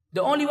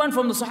 The only one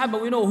from the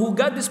Sahaba we know who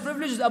got this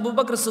privilege is Abu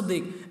Bakr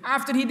as-Siddiq.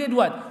 After he did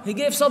what? He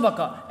gave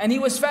sadaqah, and he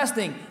was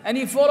fasting, and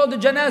he followed the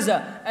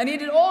janazah, and he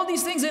did all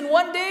these things in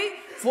one day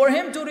for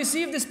him to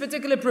receive this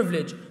particular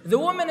privilege. The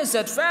woman is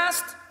said,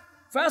 fast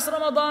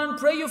Ramadan,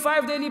 pray your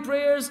 5 daily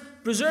prayers,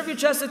 preserve your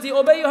chastity,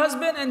 obey your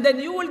husband, and then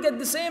you will get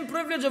the same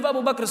privilege of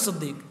Abu Bakr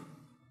as-Siddiq.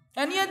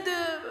 And yet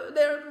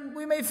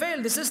we may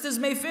fail, the sisters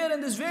may fail in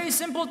this very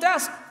simple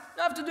task.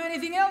 Don't have to do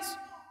anything else.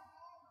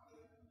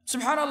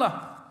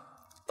 Subhanallah.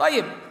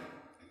 Tayyib.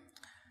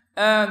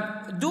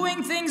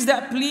 Doing things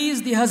that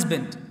please the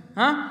husband.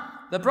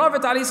 The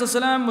Prophet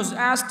ﷺ was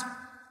asked,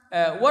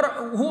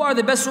 who are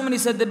the best women? He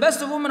said, the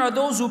best of women are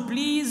those who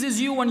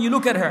pleases you when you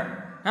look at her.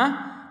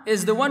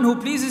 Is the one who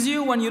pleases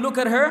you when you look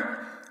at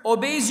her,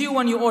 obeys you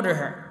when you order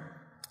her,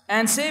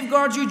 and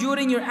safeguards you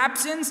during your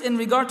absence in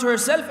regard to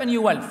herself and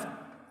your wealth.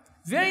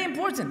 Very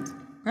important.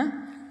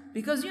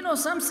 Because you know,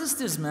 some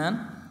sisters,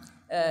 man,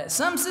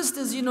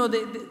 you know,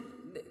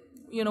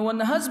 you know, when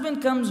the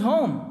husband comes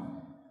home,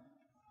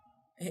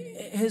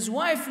 his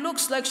wife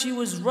looks like she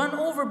was run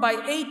over by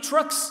 8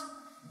 trucks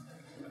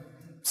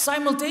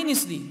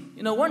simultaneously.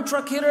 You know, one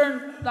truck hit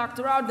her, knocked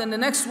her out, then the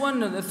next one,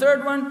 the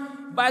third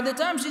one. By the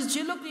time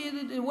she looked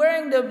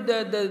wearing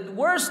the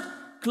worst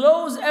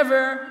clothes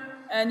ever,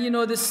 and you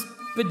know, this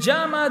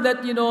pajama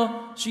that, you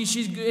know, she's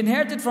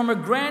inherited from her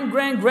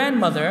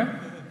grandmother.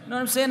 You know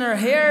what I'm saying? Her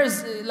hair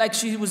is like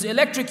she was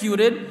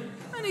electrocuted.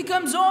 And he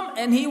comes home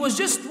and he was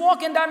just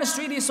walking down the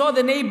street. He saw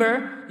the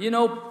neighbor, you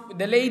know,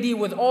 the lady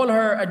with all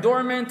her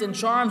adornment and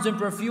charms and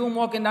perfume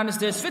walking down the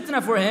stairs,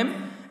 fitna for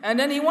him. And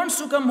then he wants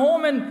to come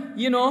home and,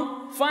 you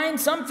know, find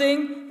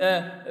something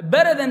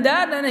better than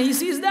that, and he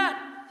sees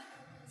that.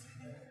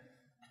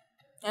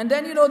 And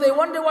then, you know, they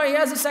wonder why he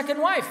has a second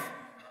wife.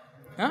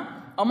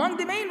 Among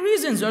the main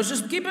reasons, or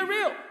just keep it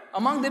real,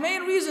 among the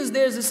main reasons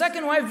there's a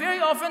second wife, very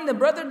often the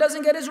brother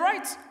doesn't get his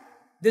rights.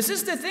 The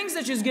sister thinks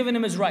that she's giving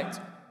him his rights.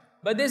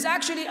 But there's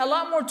actually a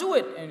lot more to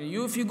it. And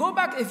if you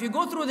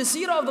go through the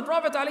seerah of the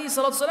Prophet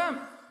ﷺ,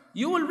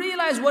 you will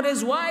realize what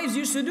his wives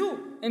used to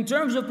do in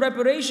terms of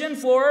preparation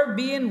for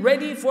being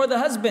ready for the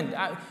husband.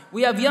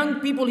 We have young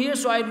people here,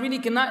 so I really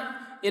cannot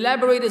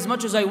elaborate as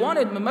much as I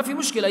wanted. Ma fi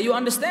mushkila, you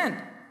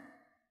understand.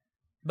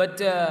 But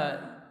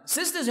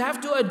sisters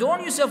have to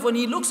adorn yourself. When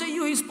he looks at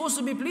you, he's supposed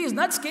to be pleased,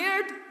 not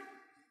scared.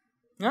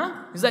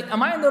 He's like,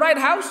 am I in the right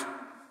house?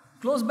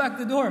 Close back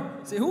the door.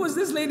 Say, who is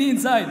this lady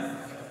inside?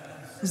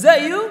 Is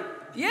that you?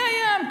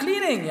 Yeah, I'm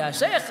cleaning. Yeah,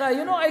 Sheikh,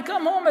 you know, I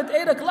come home at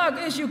 8 o'clock,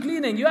 you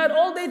cleaning. You had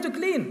all day to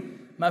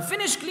clean.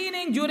 Finish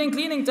cleaning during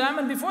cleaning time,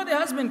 and before the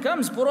husband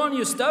comes, put on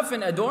your stuff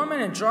and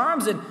adornment and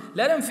charms, and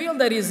let him feel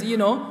that he's, you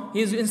know,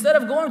 he's, instead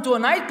of going to a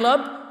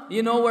nightclub,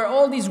 you know, where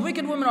all these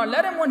wicked women are,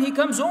 let him, when he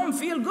comes home,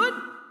 feel good.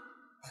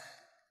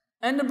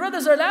 And the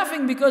brothers are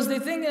laughing because they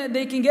think that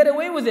they can get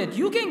away with it.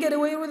 You can't get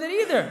away with it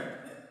either.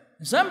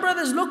 Some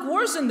brothers look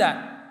worse than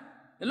that.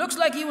 It looks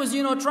like he was,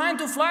 you know, trying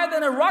to fly,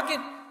 then a rocket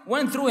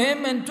went through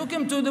him and took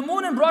him to the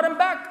moon and brought him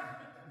back.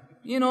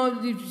 You know,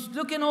 he's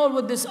looking all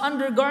with this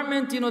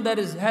undergarment, you know, that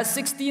has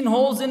 16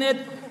 holes in it,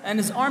 and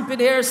his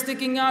armpit hair is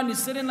sticking out.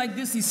 He's sitting like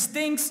this. He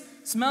stinks.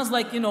 Smells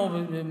like, you know,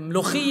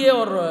 mlokhiyeh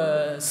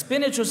or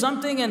spinach or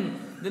something. And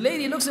the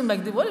lady looks at him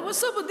like,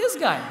 what's up with this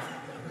guy?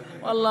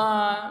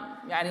 Wallah,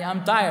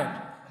 I'm tired.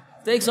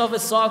 Takes off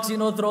his socks, you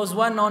know, throws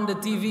one on the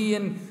TV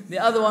and the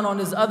other one on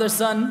his other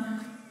son.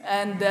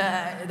 And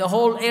the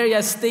whole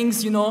area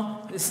stinks, you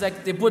know. It's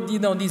like they put, you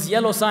know, these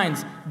yellow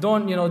signs.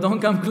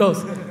 Don't come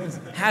close.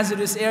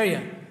 Hazardous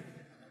area.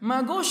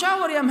 Go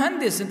shower, ya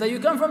mhandis. Until you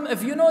come from,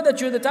 if you know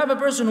that you're the type of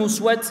person who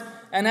sweats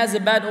and has a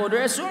bad odor,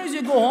 as soon as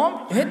you go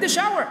home, hit the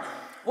shower.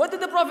 What did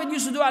the Prophet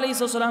used to do, alayhi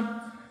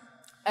salam?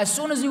 As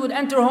soon as he would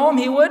enter home,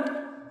 he would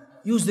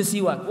use the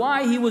siwak.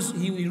 Why?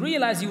 He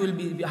realized he will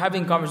be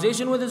having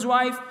conversation with his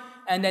wife,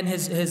 and then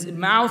his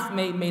mouth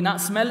may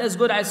not smell as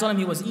good.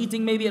 He was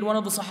eating maybe at one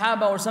of the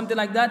Sahaba or something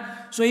like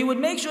that. So he would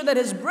make sure that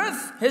his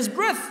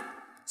breath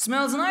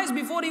smells nice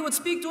before he would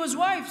speak to his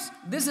wives.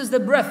 This is the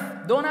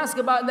breath. Don't ask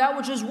about that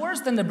which is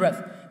worse than the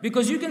breath.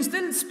 Because you can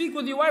still speak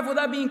with your wife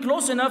without being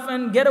close enough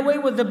and get away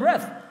with the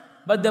breath.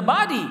 But the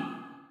body,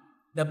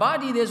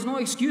 there's no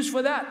excuse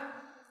for that.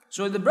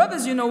 So the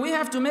brothers, you know, we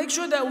have to make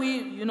sure that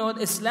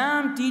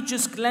Islam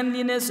teaches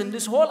cleanliness, and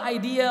this whole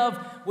idea of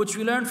which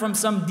we learn from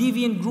some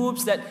deviant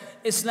groups that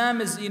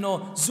Islam is, you know,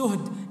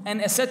 zuhd and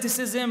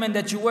asceticism, and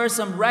that you wear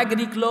some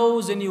raggedy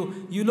clothes and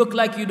you look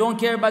like you don't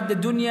care about the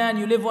dunya and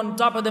you live on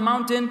top of the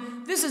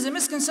mountain. This is a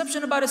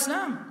misconception about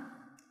Islam.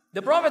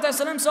 The Prophet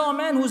ﷺ saw a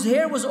man whose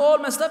hair was all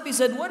messed up. He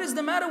said, what is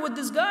the matter with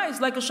this guy?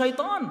 He's like a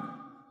shaitan.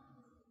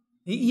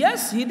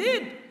 Yes, he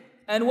did.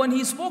 And when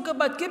he spoke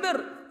about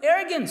kibr,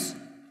 arrogance,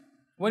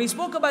 When he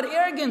spoke about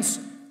arrogance,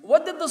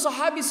 what did the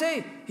Sahabi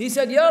say? He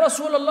said, Ya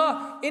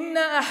Rasulullah,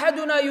 inna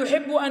ahaduna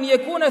yuhibbu an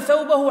yakuna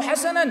thawbahu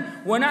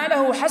hasanan wa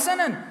na'lahu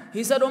hasanan.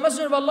 He said, O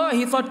Messenger of Allah,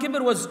 he thought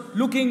kibr was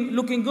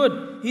looking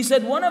good. He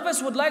said, one of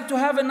us would like to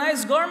have a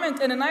nice garment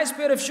and a nice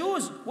pair of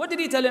shoes. What did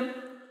he tell him?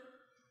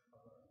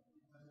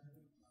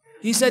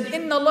 He said,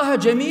 Inna Allah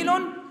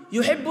jamilun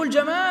yuhibbul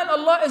jamal.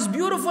 Allah is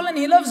beautiful and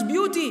He loves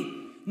beauty.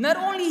 Not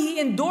only He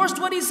endorsed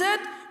what he said,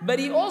 but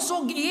He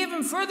also gave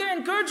him further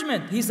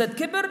encouragement. He said,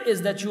 kibr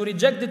is that you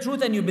reject the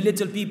truth and you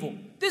belittle people.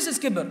 This is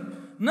kibr.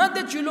 Not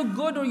that you look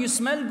good or you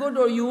smell good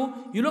or you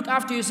look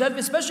after yourself,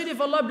 especially if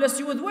Allah blessed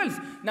you with wealth.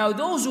 Now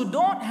those who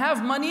don't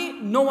have money,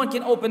 no one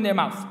can open their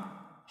mouth.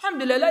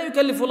 Alhamdulillah, la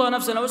yukallifu Allah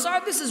nafsan illa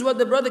wus'aha. This is what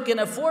the brother can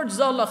afford,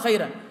 jazakallah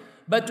khairan.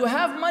 But to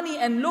have money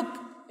and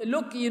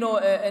look in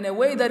a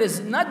way that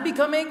is not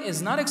becoming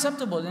is not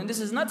acceptable. And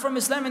this is not from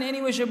Islam in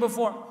any way, shape or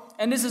form.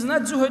 And this is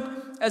not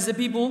zuhud as the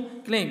people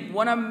claim.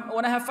 When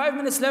I have 5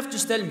 minutes left,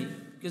 just tell me,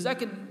 because I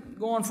could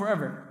go on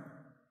forever.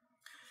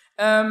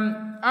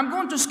 I'm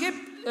going to skip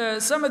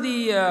some of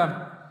the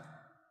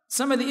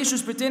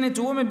issues pertaining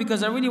to women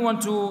because I really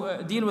want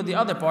to deal with the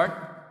other part,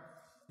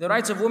 the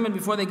rights of women,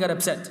 before they get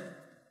upset.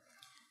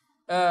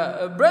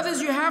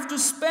 Brothers, you have to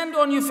spend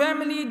on your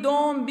family.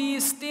 Don't be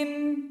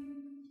stingy.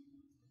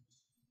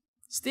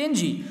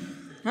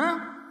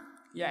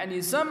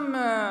 Yani some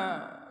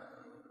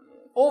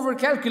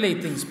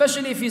over-calculating,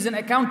 especially if he's an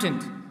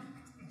accountant.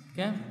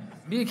 Okay?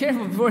 Be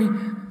careful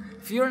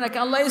if you're an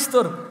accountant. Allah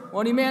istur.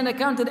 When you make an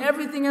accountant,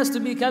 everything has to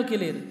be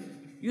calculated.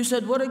 You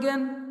said what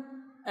again?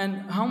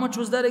 And how much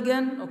was that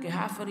again? Okay,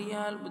 half a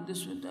riyal, but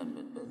this with that.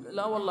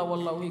 La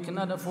wallah, we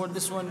cannot afford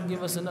this one.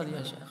 Give us another.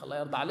 Ya Sheikh,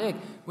 Allah yarda alayk.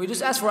 We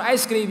just ask for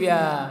ice cream,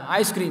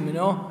 ice cream,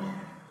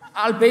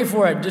 I'll pay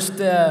for it. Just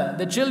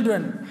the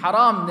children,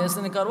 haram.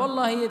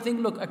 Wallahi, I think,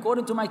 look,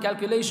 according to my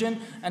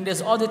calculation, and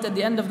there's audit at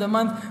the end of the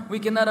month, we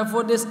cannot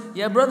afford this.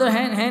 Yeah, brother,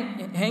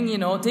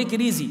 take it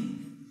easy.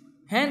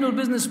 Handle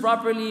business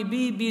properly.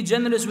 Be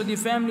generous with your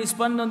family.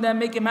 Spend on them.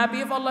 Make them happy.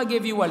 If Allah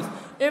gave you wealth,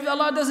 if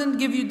Allah didn't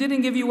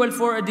give you wealth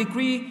for a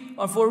decree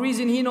or for a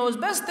reason He knows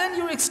best, then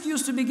you're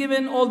excused to be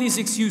given all these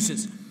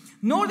excuses.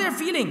 Know their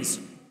feelings.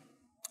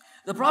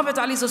 The Prophet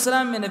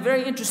ﷺ, in a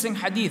very interesting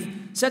hadith,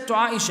 said to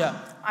Aisha,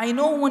 I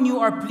know when you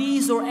are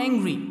pleased or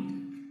angry.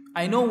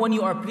 I know when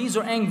you are pleased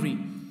or angry.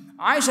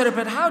 Aisha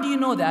replied, how do you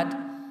know that?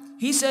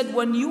 He said,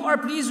 when you are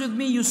pleased with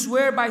me, you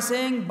swear by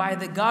saying, by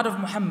the God of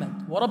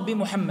Muhammad, wa Rabbi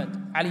Muhammad,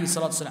 alayhi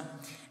salatu salam.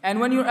 And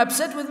when you're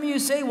upset with me, you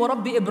say, wa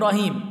Rabbi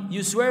Ibrahim.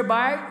 You swear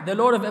by the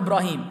Lord of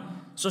Ibrahim.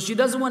 So she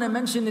doesn't want to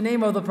mention the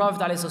name of the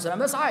Prophet alayhi salatu salam.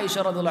 That's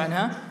Aisha radiallahu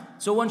anha.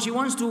 So when she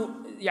wants to,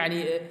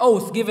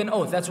 give an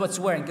oath, that's what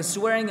swearing. Because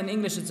swearing in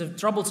English, it's a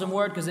troublesome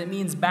word because it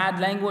means bad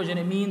language and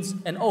it means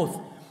an oath.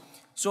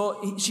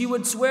 So she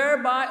would swear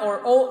by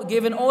or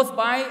give an oath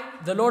by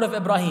the Lord of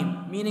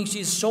Ibrahim. Meaning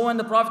she's showing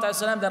the Prophet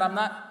ﷺ that I'm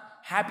not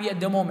happy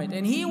at the moment.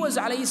 And he was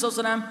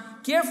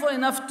ﷺ careful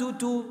enough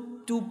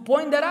to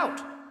point that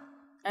out.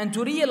 And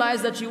to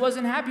realize that she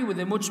wasn't happy with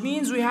him. Which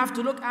means we have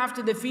to look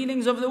after the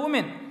feelings of the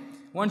woman.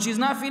 When she's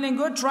not feeling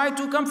good, try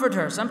to comfort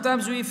her.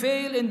 Sometimes we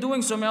fail in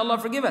doing so. May Allah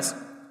forgive us.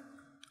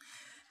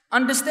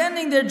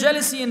 Understanding their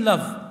jealousy and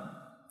love.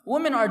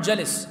 Women are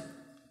jealous.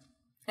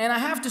 And I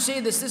have to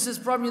say this is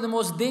probably the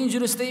most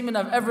dangerous statement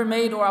I've ever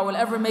made or I will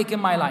ever make in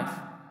my life.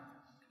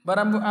 But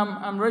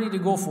I'm ready to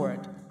go for it.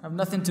 I have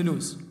nothing to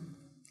lose.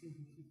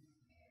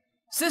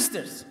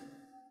 Sisters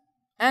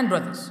and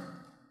brothers.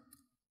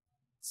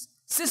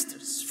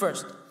 Sisters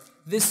first.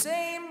 The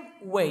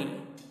same way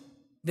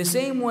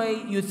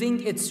you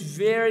think it's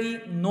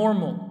very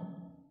normal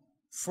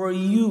for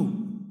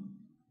you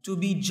to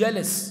be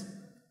jealous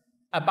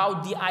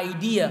about the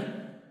idea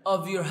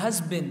of your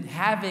husband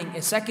having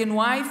a second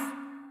wife,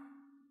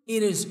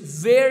 it is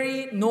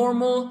very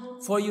normal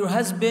for your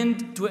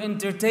husband to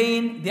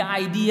entertain the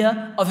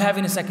idea of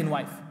having a second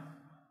wife.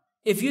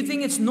 If you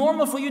think it's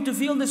normal for you to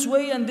feel this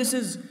way and this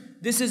is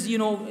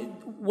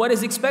what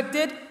is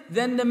expected,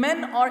 then the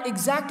men are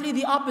exactly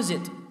the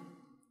opposite.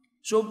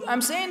 So I'm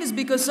saying this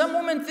because some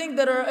women think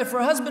that if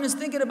her husband is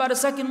thinking about a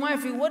second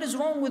wife, what is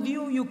wrong with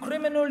you? You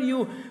criminal,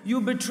 you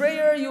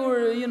betrayer,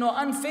 you're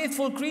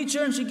unfaithful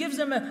creature. And she gives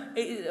them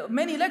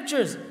many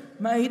lectures.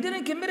 He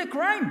didn't commit a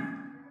crime.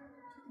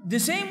 The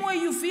same way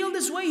you feel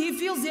this way, he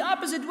feels the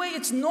opposite way.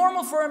 It's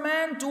normal for a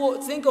man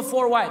to think of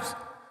 4 wives.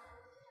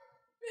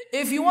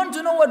 If you want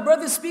to know what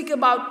brothers speak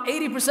about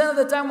 80% of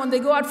the time when they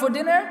go out for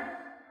dinner,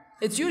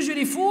 it's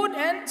usually food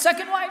and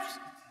second wives.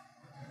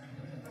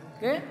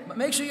 Okay? But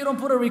make sure you don't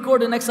put a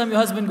recorder next time your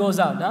husband goes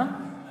out,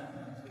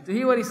 to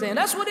hear what he's saying.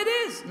 That's what it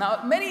is.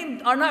 Now,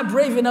 many are not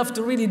brave enough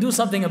to really do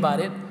something about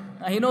it.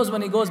 He knows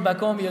when he goes back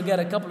home, you'll get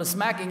a couple of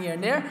smacking here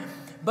and there.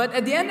 But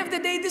at the end of the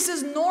day, this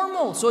is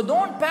normal. So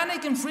don't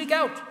panic and freak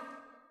out.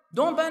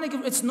 Don't panic.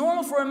 It's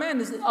normal for a man.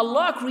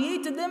 Allah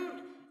created them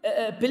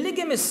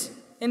polygamous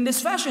in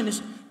this fashion.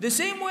 It's the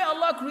same way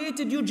Allah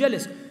created you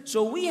jealous.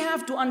 So we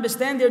have to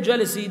understand their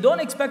jealousy. Don't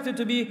expect it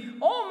to be,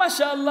 oh,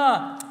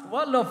 mashallah,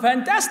 wallah,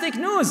 fantastic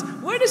news.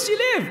 Where does she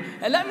live?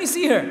 Let me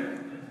see her.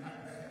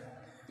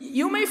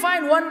 You may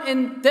find 1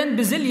 in 10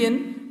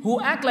 bazillion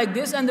who act like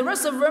this, and the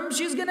rest of them,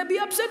 she's going to be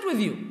upset with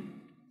you.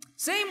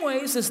 Same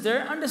way, sister,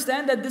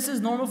 understand that this is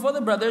normal for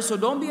the brother, so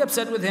don't be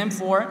upset with him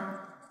for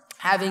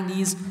having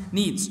these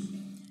needs.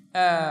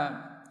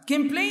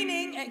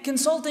 Complaining and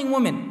consulting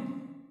women.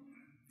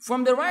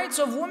 From the rights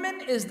of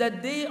women is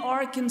that they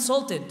are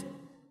consulted,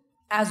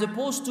 as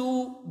opposed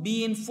to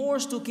being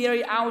forced to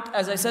carry out,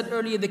 as I said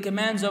earlier, the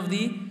commands of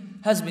the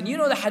husband. You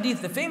know the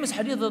hadith, the famous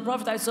hadith of the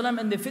Prophet ﷺ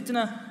and the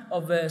fitna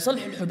of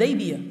Sulh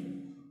al-Hudaybiyah.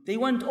 They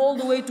went all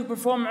the way to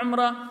perform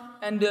Umrah,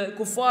 and the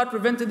kuffar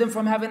prevented them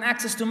from having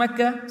access to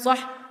Mecca,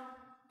 صح?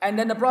 And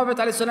then the Prophet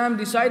ﷺ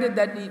decided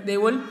that they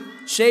will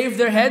shave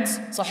their heads,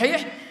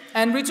 sahih,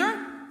 and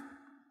return.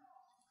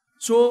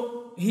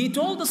 So he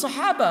told the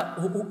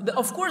Sahaba,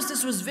 of course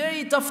this was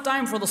very tough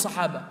time for the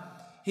Sahaba.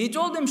 He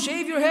told them,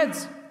 shave your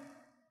heads.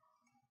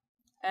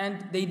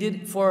 And they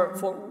did for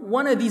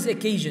one of these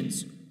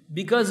occasions.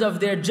 Because of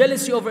their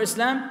jealousy over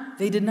Islam,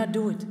 they did not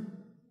do it.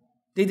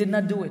 They did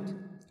not do it.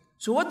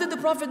 So what did the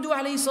Prophet do,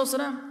 alayhi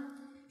salam?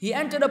 He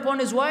entered upon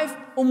his wife,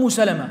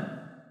 Salama.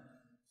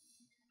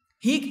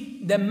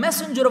 The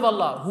messenger of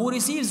Allah, who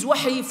receives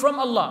wahi from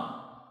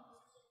Allah,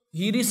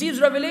 he receives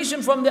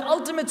revelation from the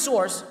ultimate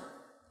source,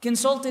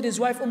 consulted his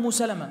wife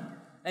Salama.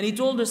 And he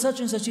told her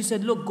such and such. He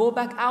said, look, go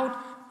back out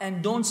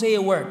and don't say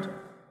a word.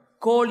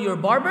 Call your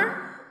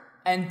barber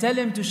and tell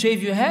him to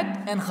shave your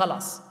head and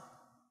khalas.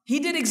 He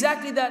did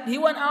exactly that. He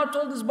went out,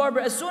 told his barber.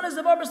 As soon as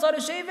the barber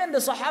started shaving, the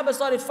Sahaba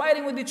started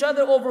fighting with each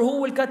other over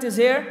who will cut his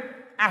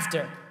hair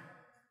after.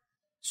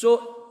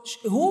 So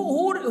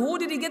who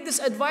did he get this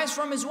advice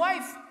from? His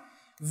wife.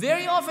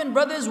 Very often,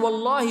 brothers,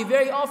 wallahi,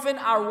 very often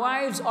our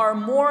wives are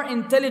more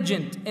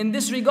intelligent in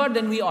this regard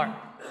than we are.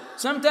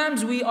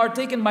 Sometimes we are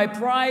taken by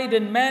pride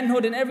and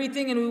manhood and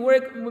everything, and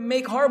we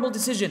make horrible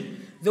decisions.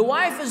 The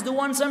wife is the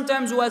one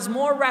sometimes who has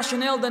more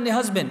rationale than the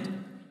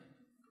husband.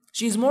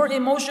 She's more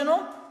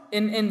emotional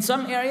in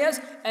some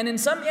areas, and in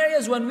some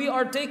areas when we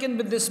are taken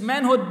with this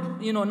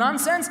manhood,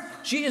 nonsense,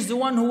 she is the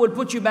one who will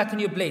put you back in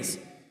your place.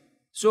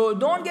 So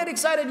don't get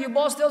excited. Your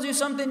boss tells you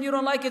something, you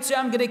don't like it, say,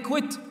 I'm going to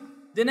quit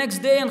the next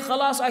day and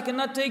khalas, I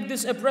cannot take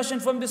this oppression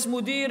from this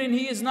mudir and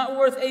he is not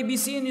worth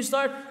ABC, and you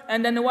start,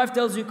 and then the wife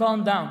tells you,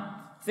 calm down.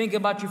 Think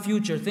about your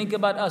future, think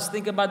about us,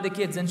 think about the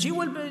kids, and she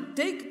will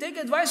take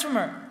advice from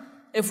her.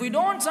 If we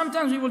don't,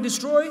 sometimes we will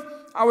destroy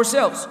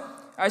ourselves.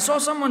 I saw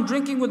someone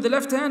drinking with the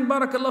left hand.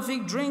 Barakallah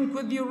feek, drink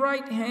with your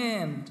right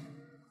hand.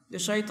 The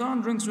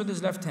shaitan drinks with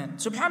his left hand.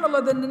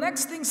 Subhanallah, then the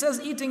next thing says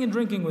eating and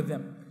drinking with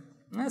them.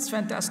 That's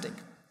fantastic.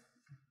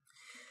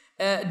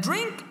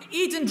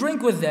 Eat and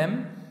drink with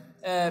them.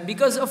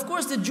 Because of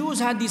course the Jews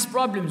had these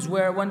problems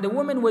where when the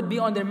woman would be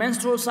on their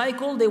menstrual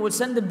cycle, they would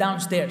send them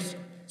downstairs.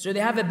 So they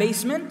have a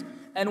basement,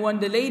 and when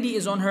the lady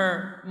is on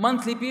her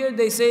monthly period,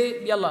 they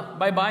say, yalla,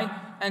 bye-bye.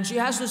 And she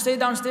has to stay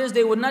downstairs.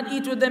 They would not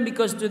eat with them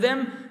because to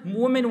them,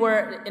 women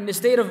were in the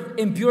state of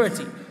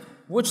impurity,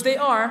 which they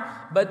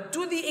are, but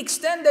to the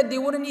extent that they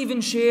wouldn't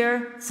even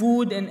share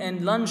food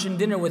and lunch and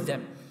dinner with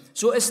them.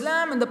 So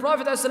Islam and the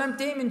Prophet ﷺ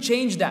came and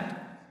changed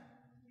that.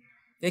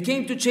 They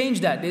came to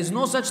change that. There's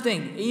no such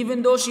thing.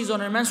 Even though she's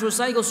on her menstrual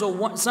cycle,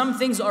 so some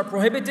things are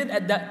prohibited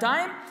at that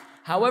time.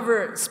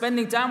 However,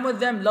 spending time with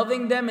them,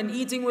 loving them and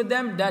eating with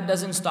them, that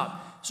doesn't stop.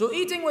 So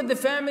eating with the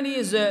family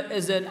is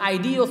an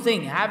ideal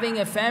thing. Having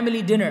a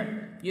family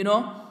dinner,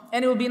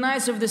 And it would be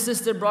nice if the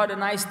sister brought a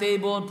nice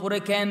table, put a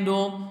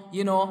candle,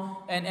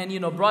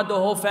 and brought the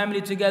whole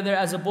family together,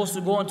 as opposed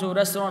to going to a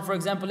restaurant, for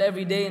example,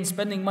 every day and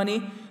spending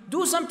money.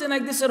 Do something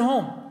like this at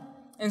home,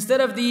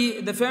 instead of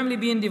the family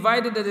being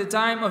divided at the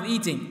time of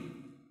eating.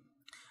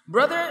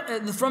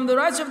 Brother, from the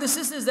rights of the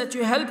sister is that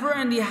you help her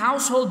in the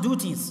household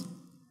duties.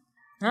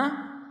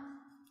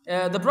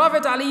 The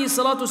Prophet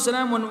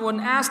ﷺ, when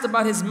asked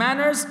about his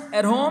manners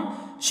at home,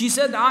 she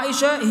said,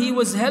 Aisha, he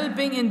was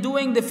helping in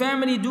doing the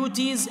family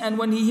duties, and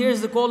when he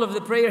hears the call of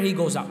the prayer, he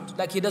goes out,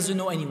 like he doesn't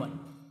know anyone.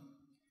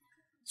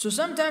 So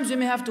sometimes you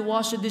may have to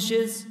wash the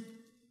dishes.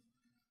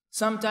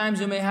 Sometimes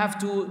you may have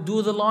to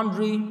do the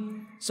laundry.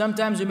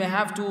 Sometimes you may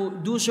have to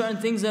do certain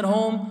things at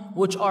home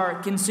which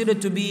are considered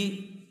to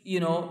be,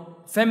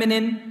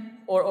 feminine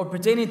or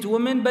pertaining to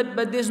women,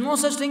 but there's no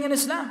such thing in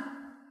Islam.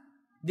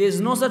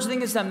 There's no such thing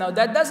in Islam. Now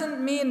that doesn't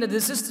mean that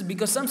the sisters,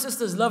 because some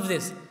sisters love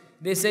this.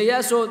 They say,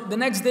 yeah, so the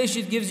next day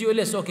she gives you a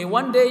list. Okay,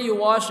 one day you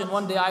wash and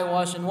one day I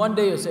wash and one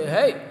day you say,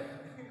 hey.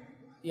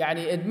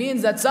 It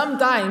means that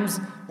sometimes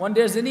when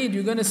there's a need,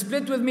 you're going to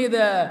split with me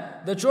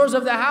the chores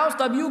of the house.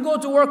 Tab, you go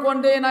to work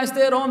one day and I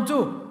stay at home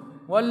too.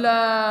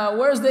 Well,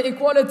 where's the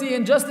equality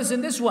and justice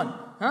in this one?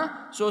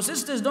 So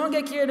sisters, don't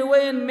get carried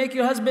away and make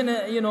your husband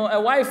a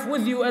wife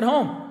with you at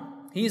home.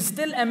 He is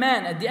still a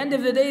man. At the end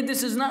of the day,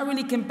 this is not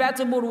really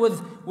compatible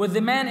with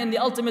the man in the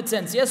ultimate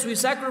sense. Yes, we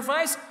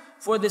sacrifice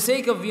for the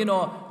sake of,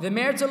 the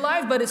marital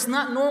life, but it's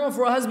not normal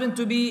for a husband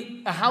to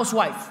be a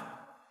housewife.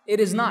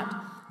 It is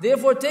not.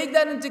 Therefore, take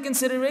that into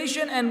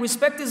consideration and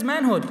respect his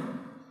manhood.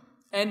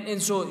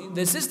 And so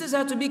the sisters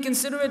have to be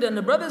considerate, and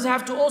the brothers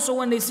have to also,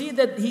 when they see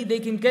that they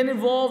can get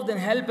involved and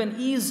help and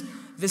ease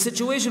the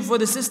situation for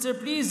the sister,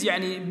 please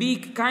يعني, be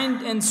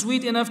kind and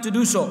sweet enough to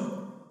do so.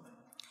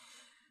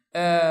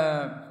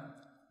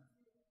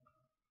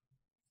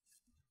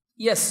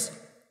 Yes.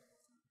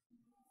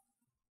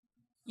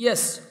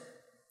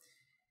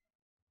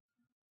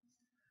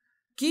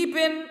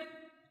 Keeping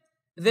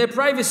their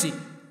privacy.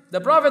 The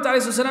Prophet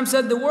ﷺ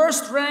said the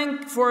worst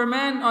rank for a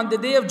man on the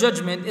day of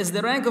judgment is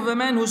the rank of a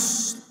man who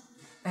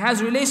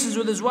has relations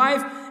with his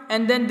wife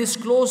and then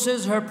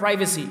discloses her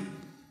privacy.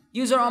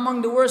 These are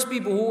among the worst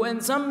people who,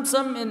 and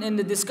some in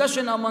the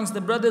discussion amongst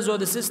the brothers or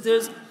the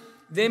sisters,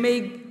 they may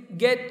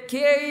get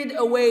carried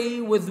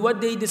away with what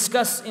they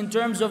discuss in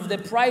terms of the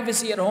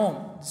privacy at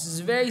home. This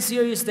is a very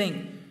serious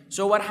thing.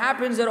 So what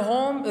happens at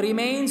home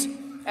remains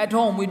at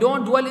home. We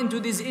don't dwell into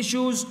these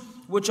issues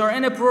which are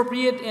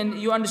inappropriate, and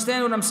you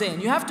understand what I'm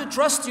saying. You have to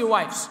trust your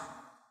wives.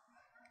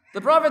 The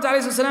Prophet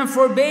ﷺ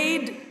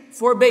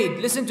forbade,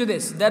 listen to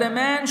this, that a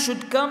man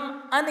should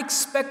come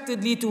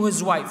unexpectedly to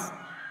his wife,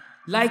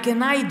 like a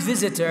night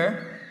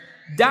visitor,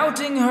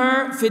 doubting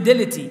her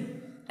fidelity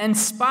and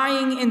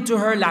spying into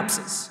her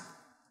lapses.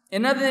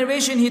 In another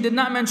narration, he did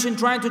not mention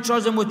trying to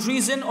charge them with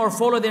treason or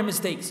follow their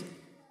mistakes.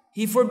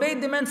 He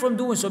forbade the men from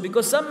doing so,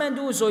 because some men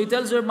do so. He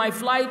tells her, my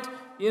flight,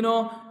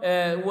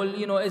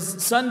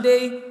 is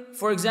Sunday,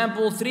 for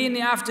example, 3 in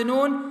the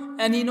afternoon,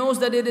 and he knows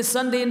that it is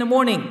Sunday in the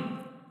morning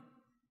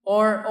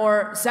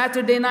or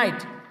Saturday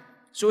night.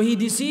 So he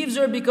deceives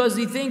her because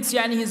he thinks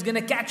he's going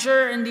to catch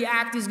her in the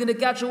act, he's going to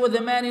catch her with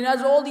a man. He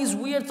has all these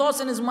weird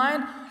thoughts in his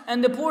mind,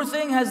 and the poor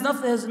thing has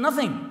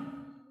nothing.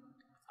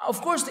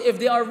 Of course, if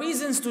there are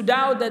reasons to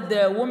doubt that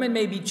the woman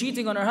may be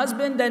cheating on her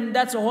husband, then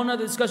that's a whole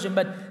other discussion.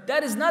 But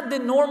that is not the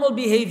normal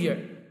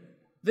behavior.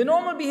 The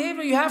normal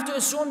behavior, you have to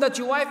assume that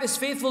your wife is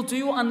faithful to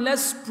you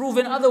unless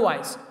proven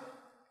otherwise.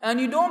 And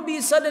you don't be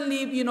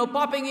suddenly,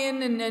 popping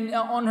in and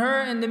on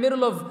her in the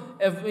middle of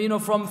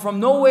from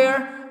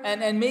nowhere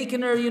and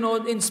making her,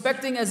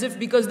 inspecting as if,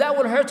 because that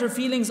will hurt her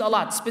feelings a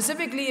lot.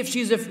 Specifically if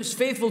she's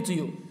faithful to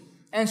you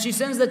and she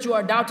senses that you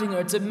are doubting her.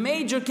 It's a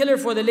major killer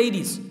for the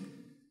ladies.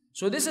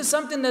 So this is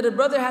something that a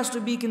brother has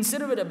to be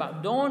considerate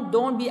about.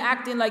 Don't be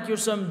acting like you're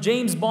some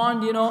James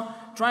Bond,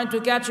 trying to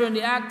catch her in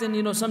the act and,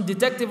 some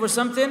detective or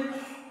something.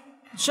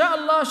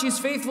 Inshallah, she's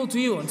faithful to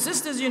you. And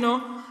sisters,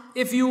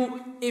 if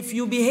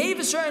you behave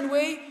a certain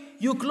way,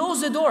 you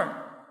close the door.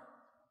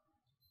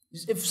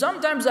 If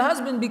sometimes the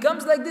husband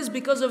becomes like this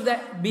because of the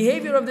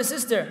behavior of the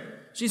sister,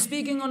 she's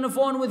speaking on the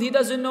phone with he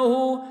doesn't know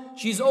who,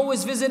 she's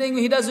always visiting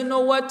he doesn't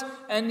know what,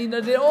 and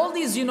there are all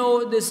these,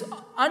 this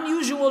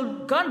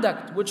unusual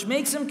conduct which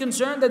makes him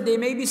concerned that there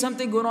may be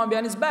something going on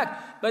behind his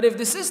back. But if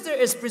the sister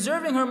is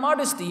preserving her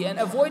modesty and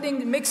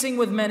avoiding mixing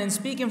with men and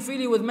speaking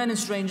freely with men and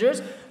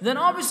strangers, then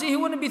obviously he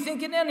wouldn't be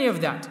thinking any of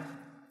that.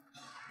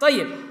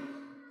 طيب.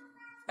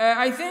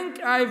 I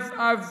think I've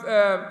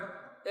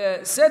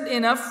said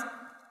enough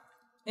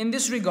in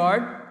this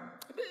regard.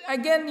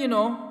 Again,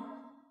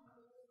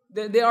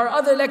 there are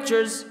other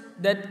lectures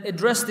that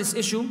address this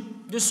issue,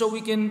 just so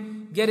we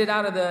can get it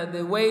out of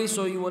the way,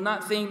 so you will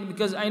not think,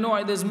 because I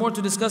know there's more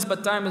to discuss,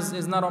 but time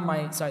is not on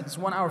my side. It's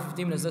 1 hour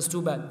 15 minutes, that's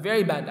too bad.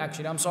 Very bad,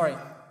 actually, I'm sorry.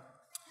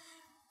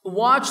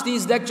 Watch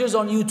these lectures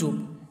on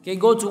YouTube. Okay,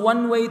 go to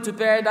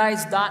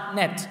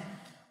onewaytoparadise.net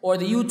or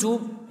the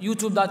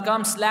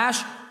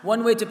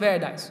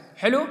youtube.com/onewaytoparadise.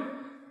 Hello?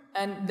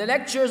 And the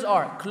lectures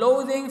are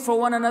clothing for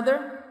one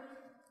another,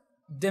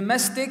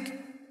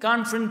 domestic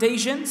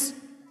confrontations,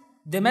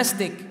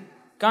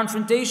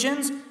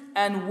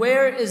 and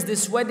where is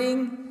this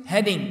wedding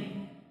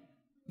heading.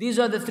 These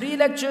are the 3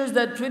 lectures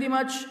that pretty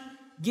much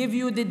give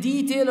you the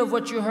detail of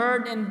what you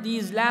heard in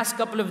these last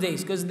couple of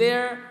days, because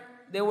there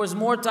was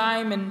more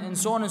time and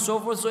so on and so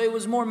forth, so it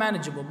was more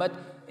manageable. But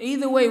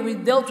either way, we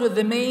dealt with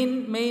the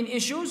main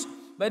issues.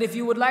 But if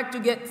you would like to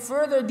get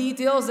further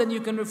details, then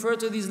you can refer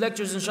to these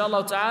lectures,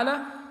 inshallah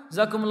ta'ala.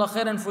 Jazakumullah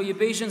khairan for your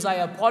patience. I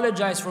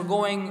apologize for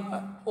going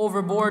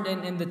overboard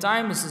in the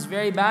time. This is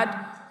very bad.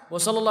 Wa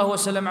sallallahu wa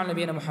sallam ala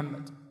nabiyyina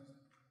Muhammad.